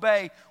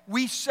 disobey,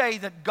 we say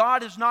that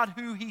God is not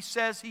who He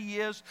says He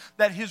is,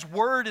 that His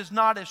Word is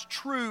not as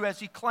true as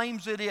He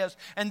claims it is,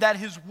 and that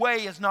His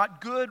way is not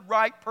good,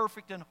 right,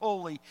 perfect, and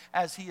holy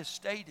as He has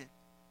stated.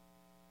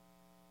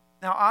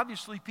 Now,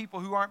 obviously, people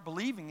who aren't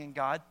believing in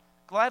God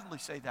gladly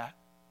say that.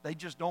 They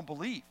just don't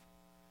believe.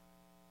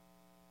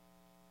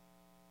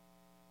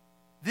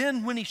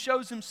 Then, when He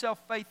shows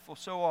Himself faithful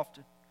so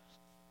often,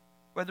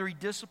 whether He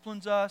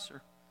disciplines us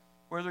or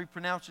whether He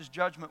pronounces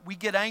judgment, we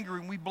get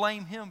angry and we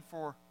blame Him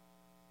for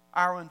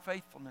our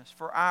unfaithfulness,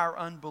 for our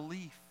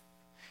unbelief.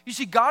 You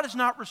see, God is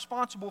not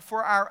responsible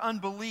for our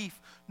unbelief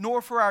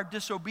nor for our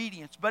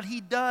disobedience, but He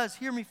does.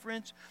 Hear me,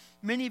 friends.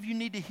 Many of you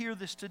need to hear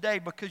this today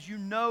because you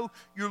know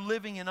you're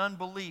living in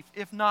unbelief.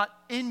 If not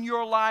in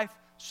your life,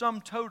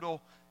 sum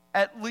total,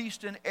 at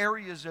least in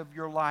areas of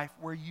your life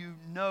where you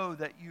know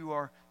that you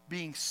are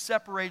being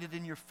separated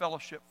in your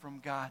fellowship from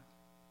God.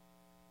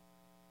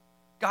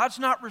 God's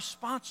not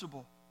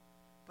responsible,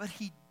 but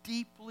He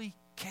deeply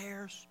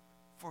cares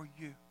for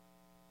you.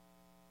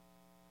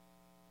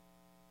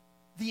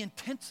 The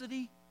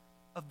intensity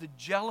of the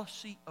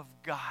jealousy of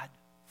God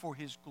for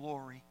His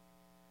glory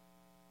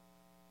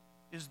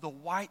is the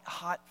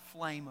white-hot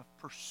flame of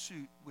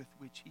pursuit with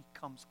which He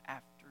comes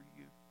after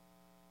you.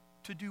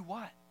 To do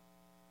what?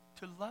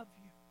 To love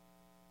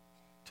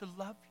you. To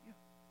love you.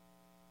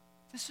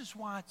 This is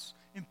why it's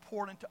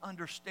important to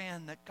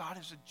understand that God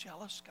is a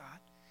jealous God.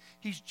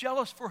 He's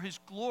jealous for His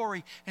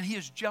glory, and He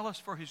is jealous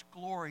for His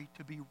glory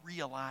to be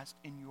realized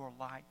in your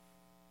life.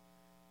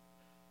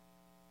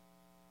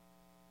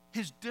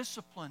 His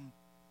discipline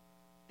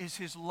is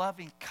His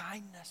loving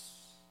kindness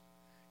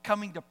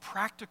coming to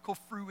practical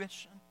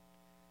fruition.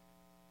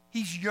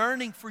 He's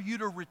yearning for you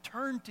to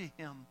return to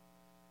Him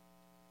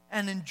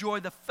and enjoy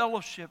the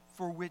fellowship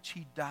for which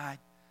He died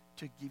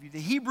to give you. The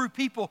Hebrew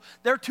people,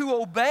 they're to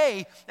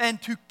obey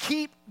and to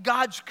keep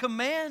God's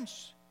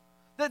commands.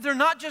 That they're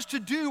not just to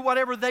do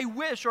whatever they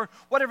wish or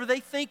whatever they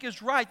think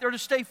is right. They're to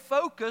stay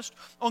focused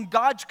on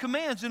God's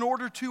commands in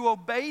order to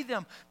obey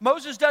them.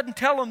 Moses doesn't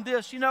tell them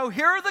this, here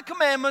are the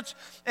commandments,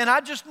 and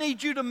I just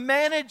need you to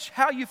manage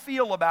how you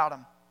feel about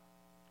them.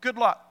 Good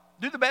luck.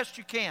 Do the best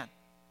you can.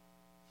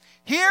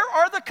 Here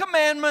are the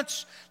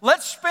commandments.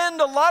 Let's spend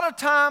a lot of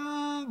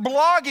time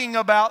blogging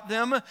about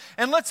them,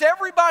 and let's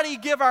everybody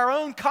give our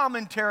own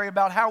commentary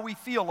about how we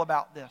feel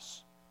about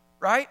this,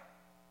 right?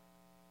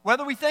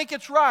 Whether we think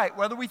it's right,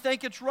 whether we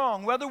think it's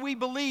wrong, whether we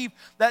believe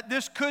that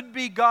this could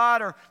be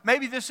God, or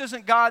maybe this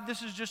isn't God,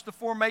 this is just the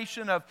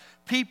formation of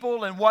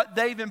people and what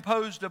they've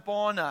imposed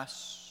upon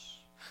us.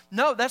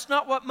 No, that's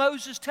not what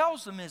Moses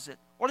tells them, is it?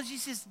 What does he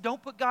say?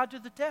 Don't put God to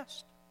the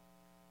test.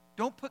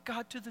 Don't put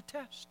God to the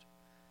test.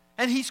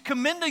 And he's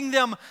commending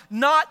them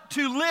not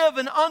to live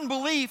in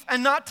unbelief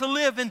and not to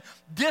live in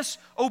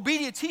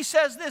disobedience. He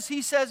says this,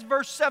 he says,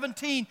 verse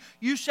 17,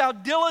 you shall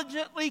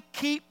diligently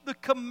keep the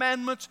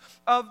commandments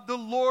of the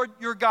Lord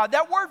your God.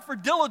 That word for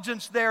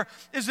diligence there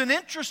is an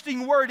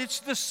interesting word.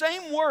 It's the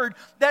same word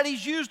that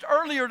he's used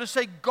earlier to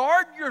say,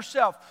 guard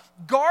yourself,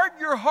 guard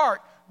your heart,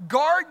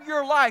 guard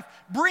your life,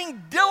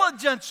 bring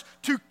diligence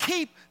to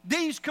keep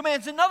these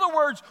commands. In other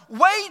words,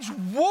 wage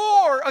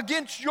war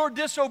against your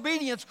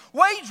disobedience,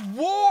 wage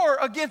war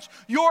against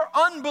your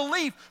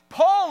unbelief.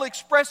 Paul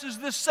expresses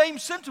this same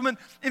sentiment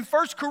in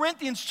 1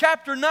 Corinthians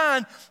chapter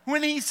 9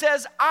 when he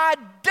says, I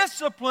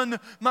discipline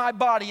my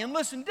body. And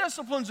listen,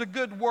 discipline's a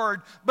good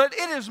word, but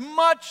it is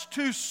much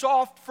too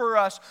soft for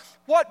us.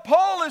 What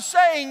Paul is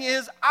saying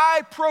is,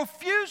 I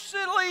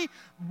profusely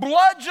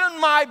bludgeon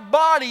my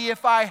body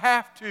if I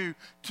have to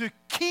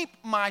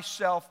keep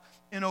myself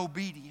in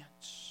obedience.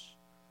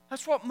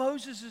 That's what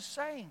Moses is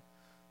saying.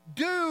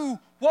 Do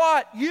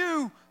what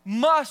you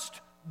must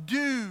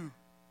do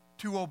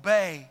to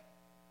obey,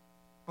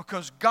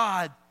 because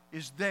God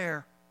is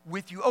there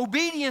with you.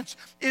 Obedience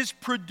is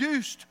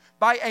produced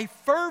by a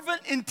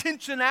fervent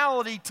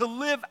intentionality to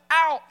live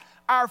out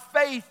our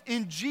faith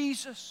in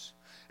Jesus.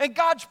 And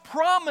God's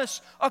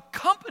promise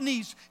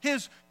accompanies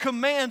His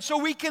command so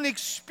we can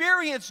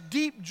experience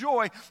deep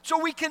joy, so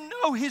we can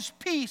know His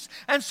peace,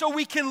 and so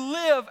we can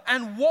live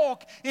and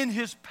walk in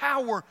His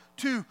power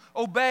to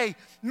obey.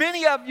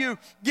 Many of you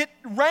get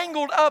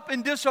wrangled up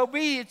in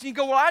disobedience and you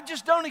go, well, I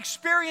just don't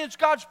experience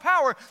God's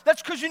power.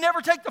 That's because you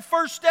never take the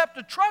first step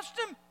to trust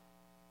Him.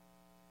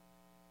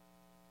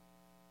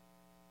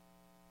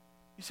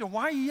 You say,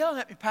 why are you yelling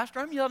at me, Pastor?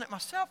 I'm yelling at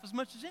myself as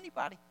much as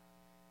anybody.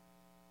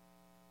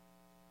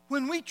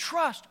 When we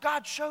trust,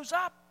 God shows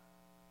up.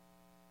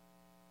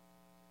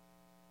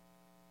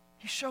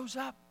 He shows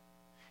up.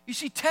 You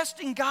see,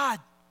 testing God,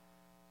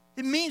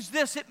 it means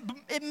this.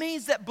 It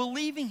means that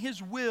believing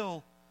His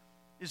will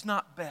is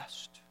not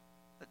best.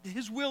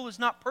 His will is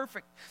not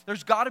perfect.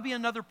 There's got to be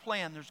another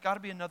plan. There's got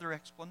to be another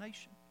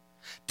explanation.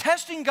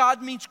 Testing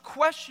God means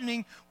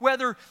questioning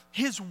whether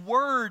His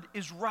word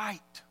is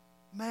right.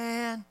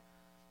 Man,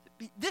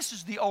 this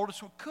is the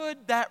oldest one. Could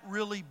that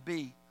really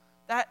be?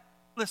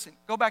 Listen,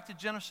 go back to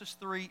Genesis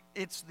 3.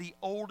 It's the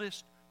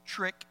oldest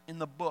trick in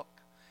the book.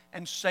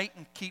 And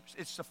Satan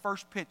it's the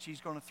first pitch he's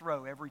going to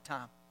throw every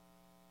time.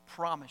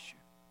 Promise you.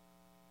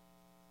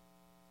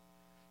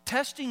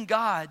 Testing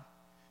God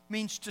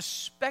means to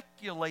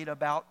speculate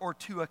about or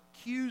to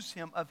accuse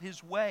Him of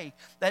His way,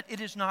 that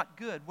it is not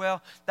good.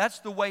 Well, that's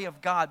the way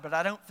of God, but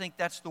I don't think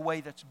that's the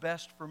way that's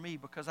best for me,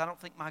 because I don't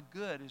think my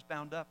good is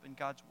bound up in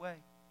God's way.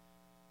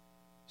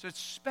 So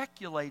it's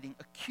speculating,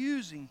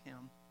 accusing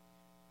Him.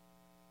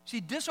 See,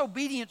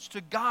 disobedience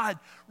to God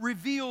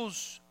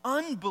reveals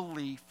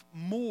unbelief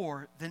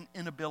more than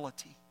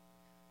inability.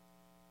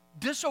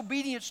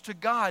 Disobedience to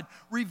God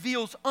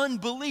reveals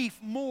unbelief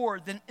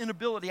more than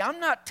inability. I'm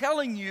not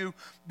telling you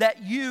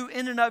that you,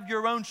 in and of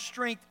your own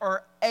strength,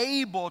 are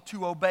able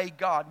to obey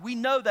God. We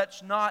know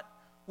that's not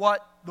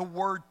what the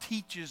Word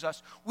teaches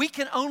us. We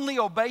can only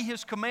obey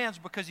His commands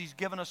because He's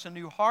given us a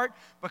new heart,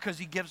 because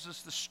He gives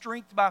us the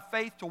strength by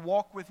faith to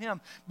walk with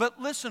Him.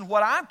 But listen,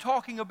 what I'm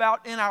talking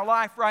about in our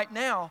life right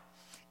now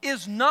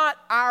is not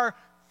our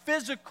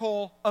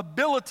physical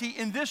ability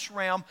in this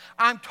realm.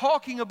 I'm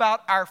talking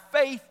about our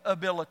faith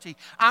ability.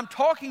 I'm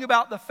talking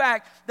about the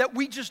fact that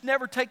we just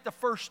never take the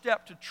first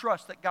step to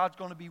trust that God's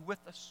going to be with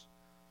us.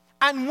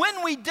 And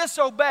when we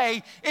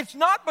disobey, it's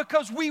not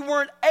because we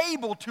weren't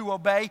able to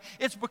obey,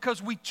 it's because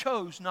we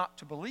chose not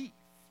to believe.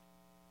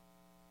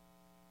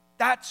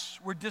 That's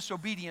where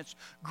disobedience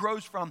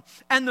grows from.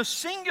 And the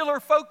singular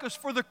focus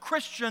for the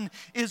Christian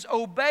is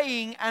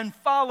obeying and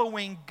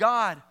following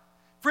God.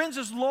 Friends,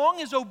 as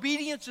long as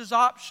obedience is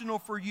optional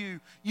for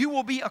you, you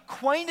will be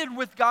acquainted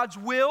with God's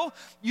will.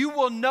 You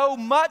will know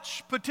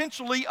much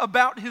potentially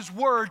about His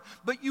Word,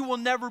 but you will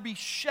never be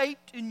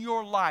shaped in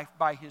your life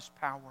by His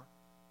power.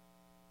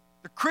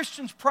 The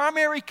Christian's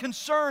primary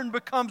concern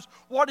becomes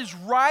what is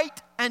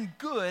right and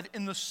good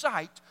in the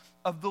sight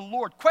of the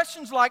Lord.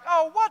 Questions like,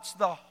 oh, what's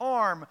the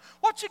harm?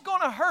 What's it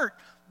going to hurt?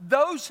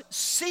 Those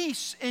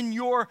cease in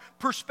your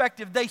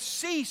perspective. They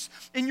cease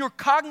in your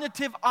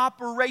cognitive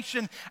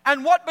operation.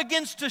 And what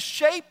begins to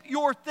shape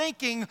your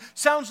thinking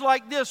sounds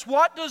like this.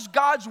 What does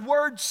God's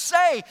Word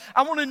say?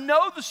 I want to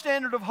know the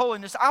standard of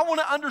holiness. I want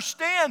to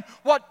understand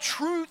what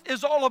truth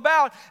is all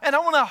about. And I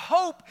want to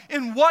hope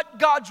in what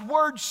God's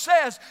Word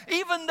says.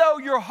 Even though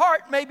your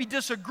heart may be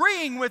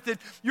disagreeing with it,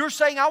 you're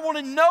saying, I want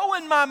to know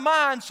in my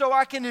mind so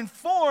I can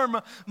inform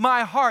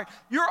my heart.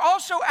 You're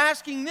also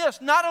asking this,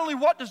 not only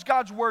what does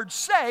God's Word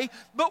say,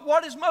 but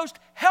what is most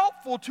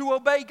helpful to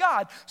obey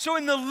God. So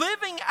in the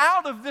living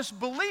out of this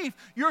belief,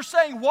 you're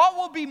saying, what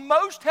will be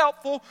most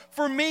helpful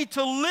for me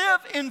to live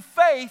in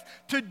faith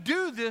to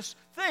do this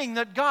thing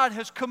that God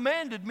has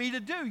commanded me to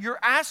do? You're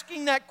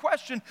asking that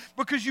question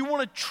because you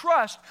want to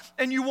trust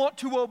and you want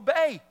to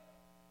obey.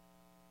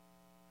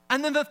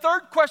 And then the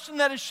third question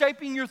that is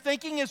shaping your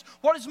thinking is,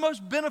 what is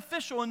most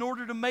beneficial in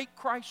order to make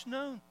Christ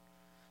known?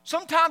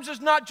 Sometimes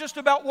it's not just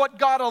about what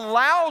God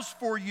allows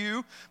for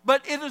you,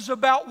 but it is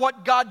about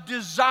what God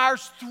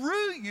desires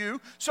through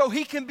you so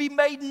He can be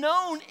made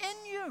known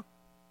in you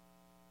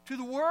to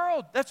the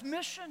world. That's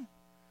mission.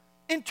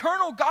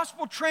 Internal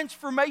gospel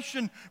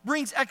transformation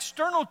brings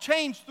external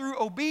change through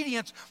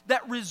obedience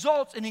that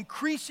results in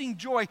increasing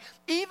joy,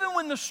 even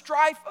when the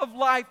strife of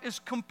life is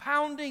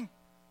compounding.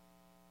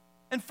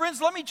 And friends,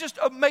 let me just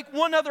make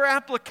one other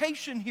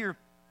application here.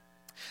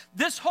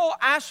 This whole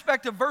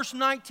aspect of verse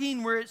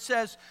 19 where it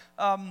says,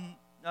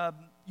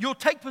 you'll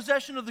take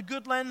possession of the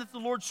good land that the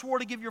Lord swore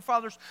to give your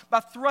fathers by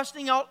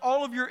thrusting out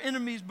all of your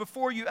enemies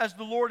before you as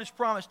the Lord has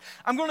promised.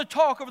 I'm going to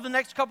talk over the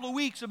next couple of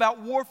weeks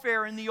about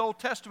warfare in the Old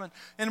Testament,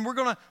 and we're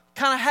going to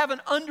kind of have an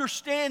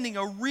understanding,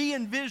 a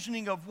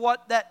re-envisioning of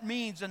what that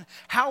means and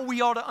how we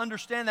ought to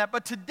understand that.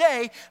 But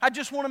today, I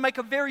just want to make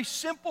a very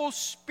simple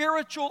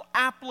spiritual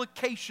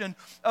application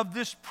of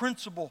this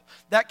principle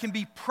that can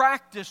be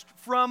practiced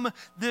from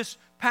this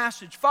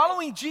passage.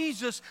 Following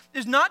Jesus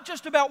is not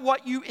just about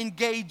what you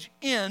engage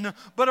in,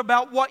 but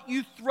about what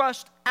you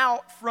thrust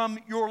out from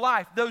your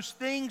life. Those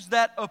things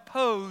that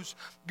oppose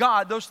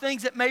God, those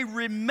things that may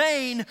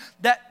remain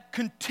that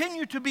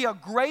continue to be a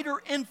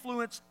greater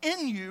influence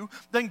in you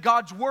than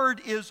God's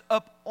word is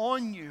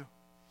upon you.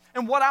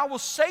 And what I will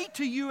say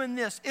to you in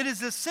this, it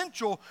is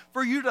essential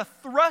for you to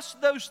thrust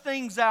those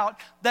things out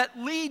that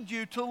lead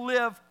you to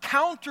live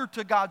counter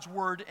to God's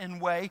word and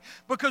way,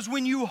 because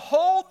when you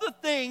hold the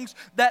things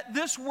that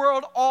this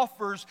world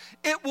offers,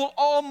 it will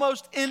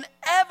almost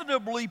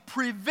inevitably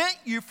prevent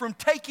you from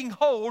taking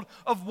hold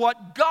of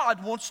what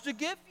God wants to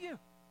give you.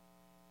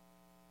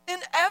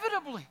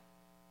 Inevitably.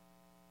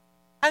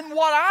 And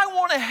what I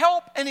want to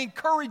help and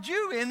encourage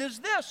you in is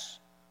this: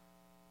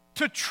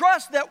 to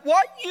trust that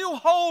what you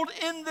hold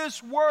in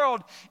this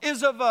world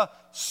is of a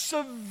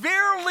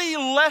severely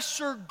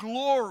lesser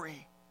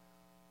glory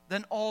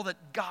than all that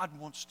God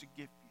wants to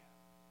give you.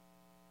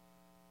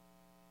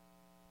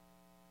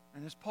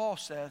 And as Paul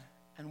said,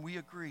 and we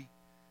agree,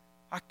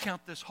 I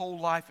count this whole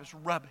life as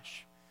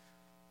rubbish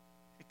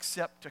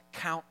except to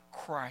count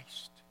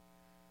Christ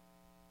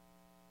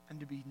and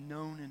to be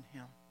known in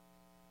Him.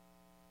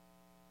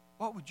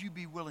 What would you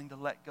be willing to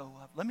let go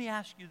of? Let me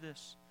ask you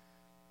this,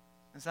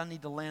 as I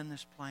need to land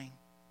this plane.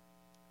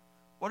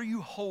 What are you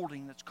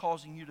holding that's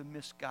causing you to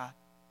miss God?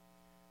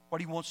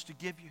 What He wants to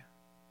give you?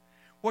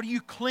 What are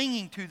you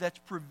clinging to that's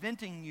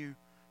preventing you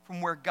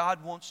from where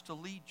God wants to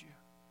lead you?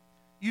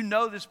 You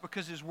know this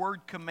because His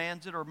Word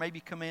commands it, or maybe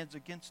commands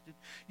against it.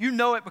 You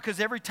know it because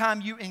every time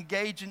you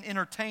engage and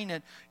entertain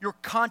it, your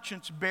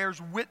conscience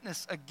bears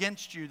witness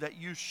against you that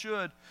you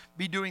should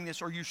be doing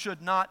this or you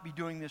should not be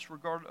doing this,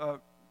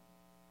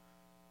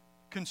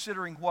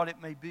 considering what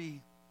it may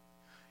be.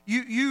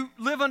 You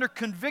live under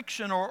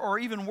conviction or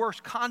even worse,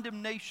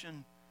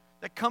 condemnation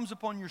that comes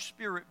upon your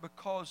spirit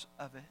because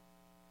of it.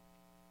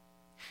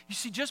 You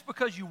see, just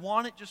because you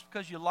want it, just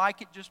because you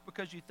like it, just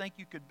because you think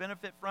you could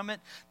benefit from it,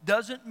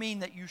 doesn't mean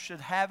that you should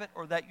have it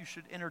or that you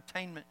should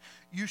entertain it.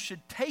 You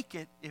should take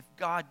it if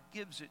God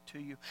gives it to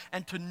you.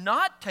 And to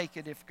not take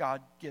it if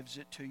God gives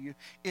it to you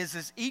is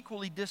as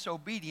equally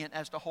disobedient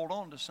as to hold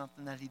on to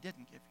something that He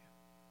didn't give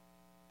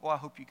you. Boy, I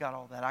hope you got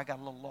all that. I got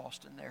a little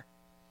lost in there.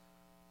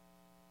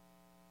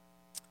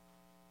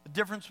 The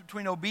difference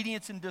between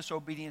obedience and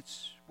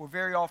disobedience will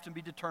very often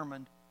be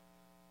determined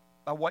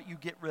by what you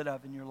get rid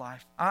of in your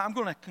life. I'm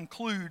going to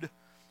conclude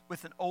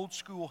with an old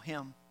school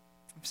hymn.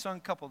 We've sung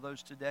a couple of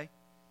those today.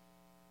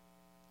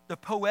 The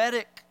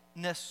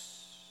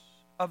poeticness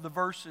of the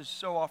verses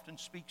so often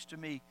speaks to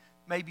me.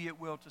 Maybe it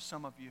will to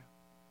some of you.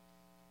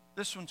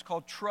 This one's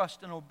called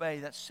Trust and Obey,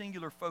 that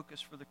singular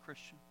focus for the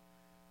Christian.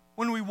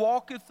 When we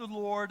walk with the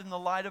Lord in the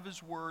light of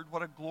His word,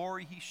 what a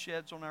glory He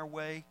sheds on our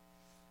way.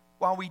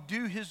 While we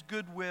do His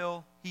good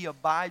will, He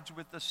abides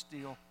with us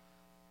still,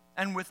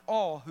 and with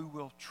all who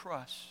will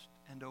trust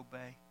and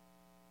obey.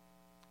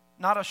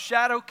 Not a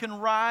shadow can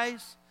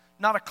rise,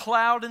 not a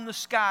cloud in the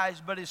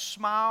skies, but His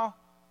smile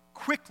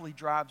quickly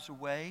drives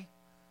away.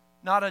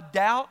 Not a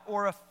doubt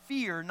or a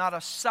fear, not a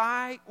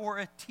sigh or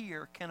a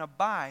tear can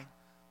abide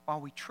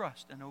while we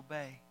trust and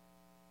obey.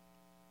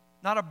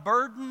 Not a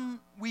burden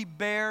we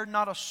bear,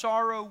 not a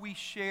sorrow we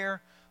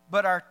share,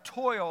 but our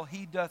toil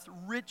He doth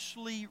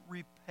richly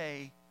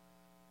repay.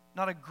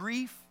 Not a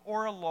grief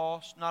or a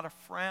loss, not a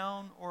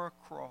frown or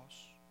a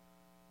cross,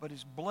 but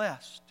is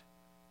blessed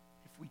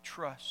if we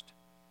trust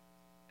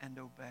and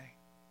obey.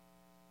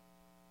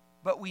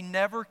 But we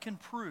never can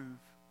prove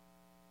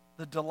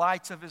the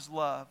delights of His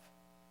love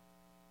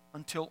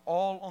until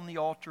all on the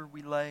altar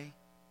we lay.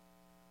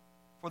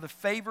 For the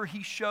favor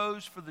He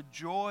shows, for the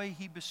joy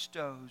He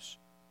bestows,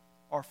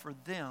 are for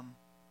them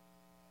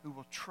who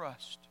will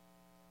trust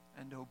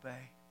and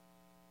obey.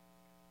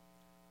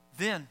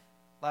 Then,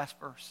 last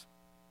verse.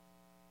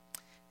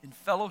 In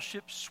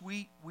fellowship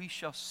sweet we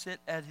shall sit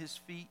at His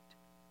feet,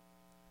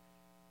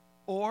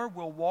 or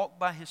we'll walk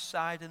by His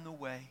side in the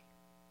way.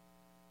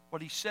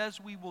 What He says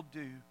we will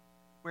do,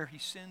 where He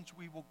sends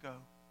we will go.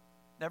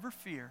 Never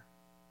fear,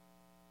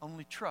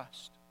 only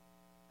trust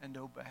and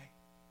obey.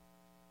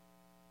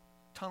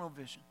 tunnel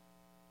vision,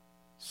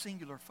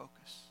 singular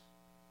focus,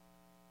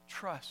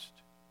 trust,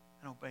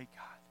 and obey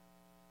God.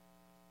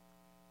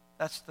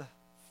 That's the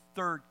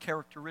third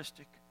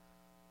characteristic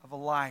of a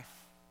life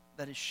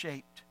that is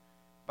shaped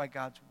by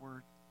God's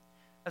Word.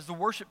 As the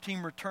worship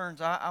team returns,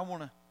 I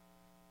want to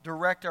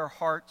direct our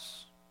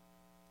hearts,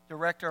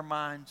 direct our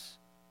minds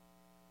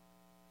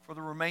for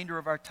the remainder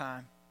of our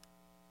time.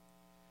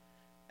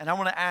 And I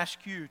want to ask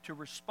you to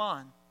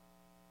respond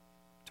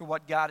to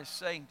what God is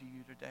saying to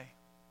you today.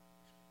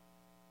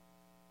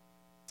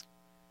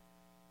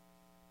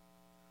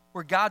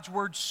 Where God's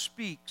Word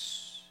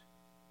speaks,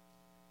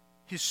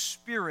 His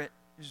Spirit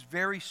is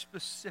very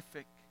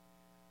specific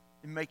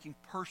in making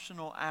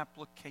personal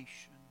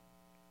application.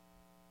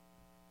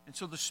 And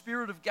so the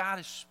Spirit of God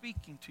is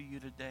speaking to you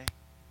today.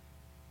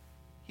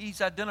 He's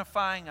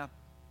identifying a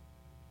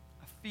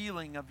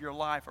feeling of your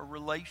life, a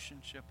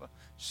relationship, a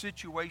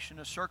situation,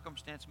 a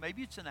circumstance.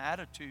 Maybe it's an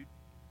attitude.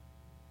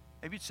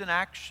 Maybe it's an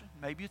action.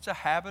 Maybe it's a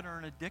habit or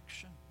an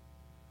addiction.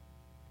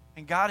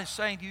 And God is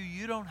saying to you,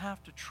 you don't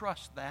have to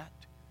trust that.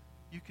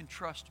 You can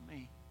trust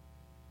me.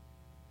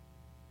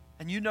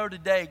 And you know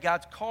today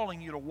God's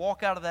calling you to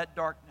walk out of that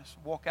darkness,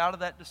 walk out of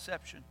that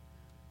deception,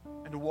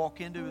 and to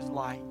walk into His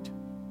light.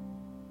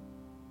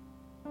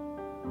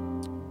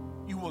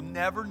 You will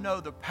never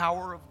know the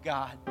power of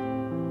God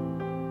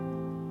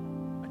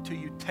until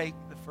you take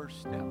the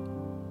first step.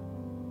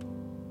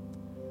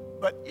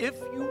 But if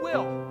you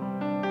will,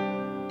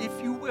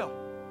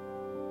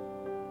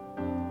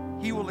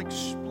 He will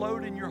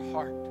explode in your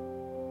heart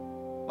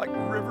like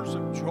rivers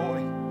of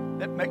joy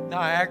that make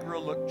Niagara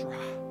look dry.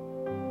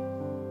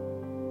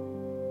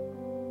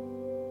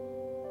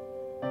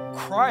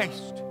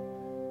 Christ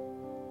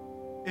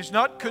is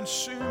not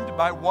consumed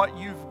by what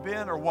you've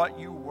been or what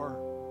you were.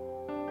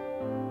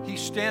 He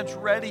stands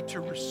ready to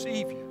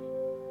receive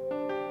you,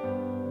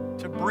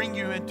 to bring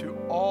you into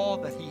all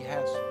that He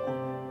has for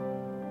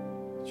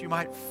you, that you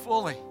might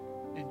fully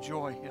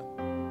enjoy Him.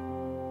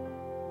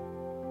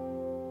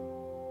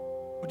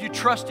 Would you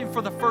trust Him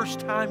for the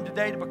first time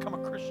today to become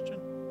a Christian?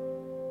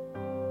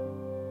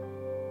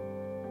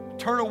 To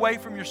turn away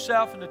from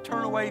yourself and to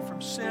turn away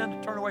from sin,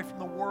 to turn away from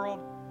the world,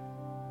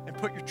 and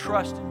put your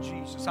trust in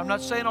Jesus. I'm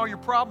not saying all your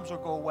problems will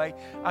go away.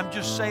 I'm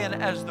just saying,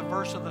 as the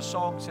verse of the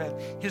song said,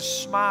 His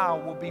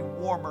smile will be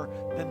warmer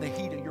than the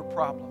heat of your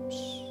problems,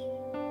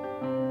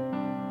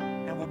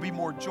 and will be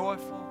more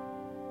joyful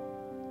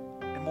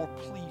and more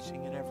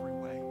pleasing in every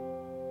way.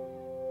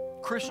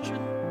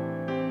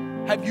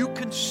 Christian, have you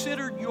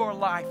considered your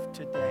life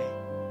today?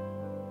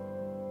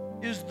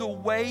 Is the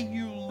way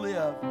you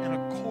live in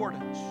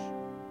accordance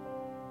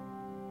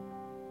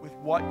with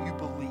what you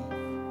believe?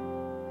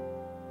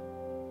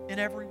 In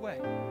every way?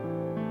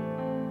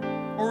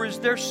 Or is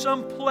there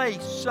some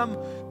place, some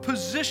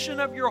position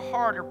of your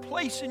heart or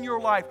place in your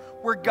life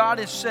where God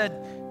has said,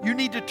 you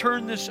need to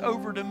turn this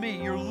over to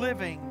me? You're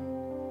living,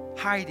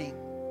 hiding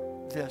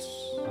this.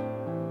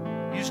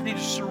 You just need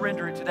to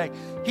surrender it today.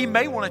 He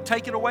may want to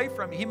take it away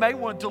from you. He may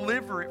want to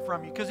deliver it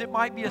from you because it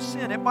might be a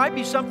sin. It might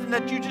be something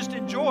that you just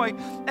enjoy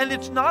and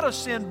it's not a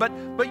sin, but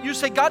you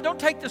say, God, don't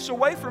take this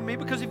away from me,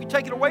 because if you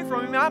take it away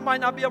from me, I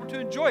might not be able to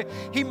enjoy it.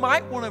 He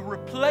might want to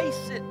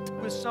replace it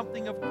with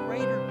something of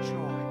greater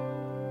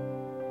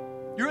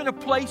joy. You're in a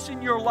place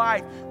in your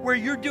life where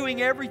you're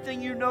doing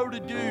everything you know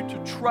to do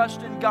to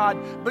trust in God,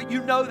 but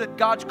you know that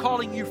God's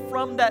calling you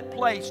from that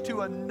place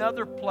to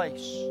another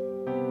place.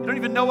 You don't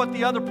even know what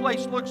the other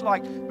place looks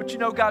like, but you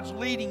know God's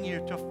leading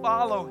you to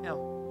follow Him.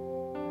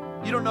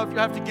 You don't know if you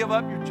have to give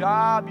up your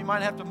job. You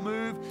might have to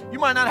move. You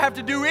might not have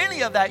to do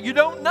any of that. You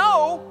don't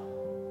know.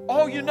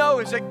 All you know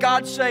is that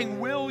God's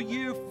saying, will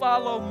you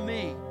follow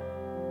me?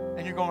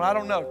 And you're going, I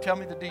don't know. Tell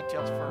me the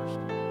details first.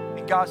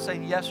 And God's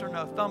saying yes or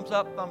no. Thumbs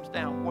up, thumbs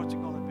down. What's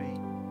it going to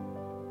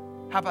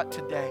be? How about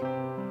today?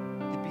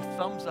 It'd be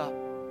thumbs up.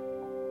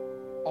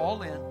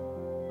 All in.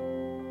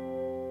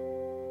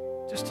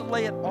 Just to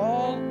lay it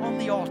all on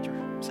the altar.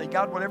 Say,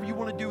 God, whatever you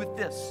want to do with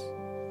this,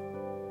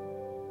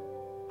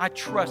 I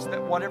trust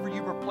that whatever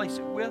you replace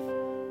it with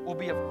will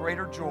be of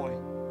greater joy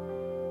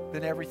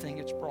than everything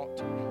it's brought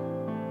to me.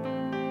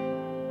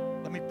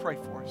 Let me pray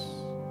for us.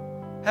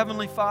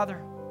 Heavenly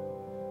Father,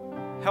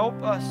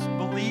 help us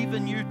believe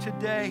in you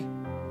today.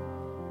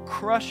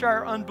 Crush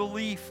our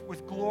unbelief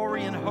with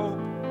glory and hope.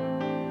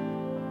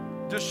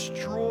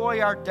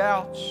 Destroy our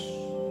doubts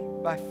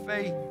by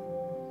faith.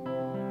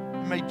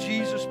 And may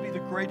Jesus be the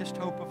greatest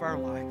hope of our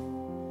life.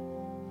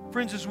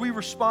 Friends, as we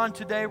respond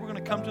today, we're going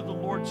to come to the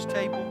Lord's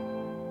table.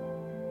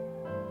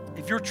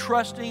 If you're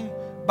trusting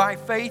by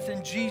faith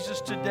in Jesus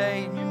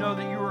today and you know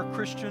that you're a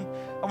Christian,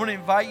 I want to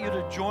invite you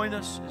to join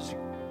us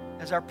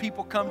as our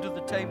people come to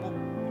the table.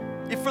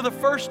 If for the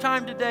first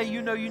time today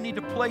you know you need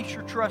to place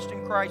your trust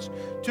in Christ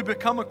to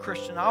become a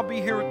Christian, I'll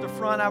be here at the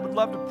front. I would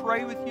love to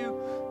pray with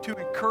you, to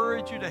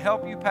encourage you, to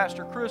help you.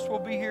 Pastor Chris will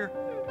be here.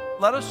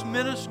 Let us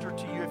minister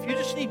to you. If you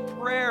just need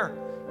prayer,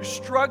 you're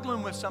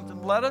struggling with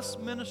something, let us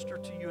minister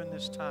to you in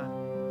this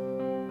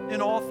time.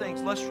 In all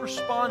things, let's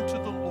respond to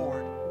the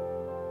Lord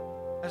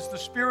as the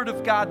Spirit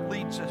of God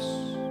leads us.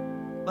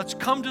 Let's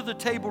come to the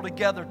table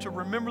together to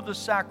remember the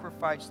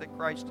sacrifice that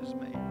Christ has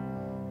made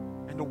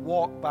and to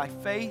walk by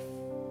faith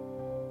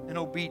and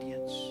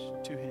obedience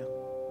to Him.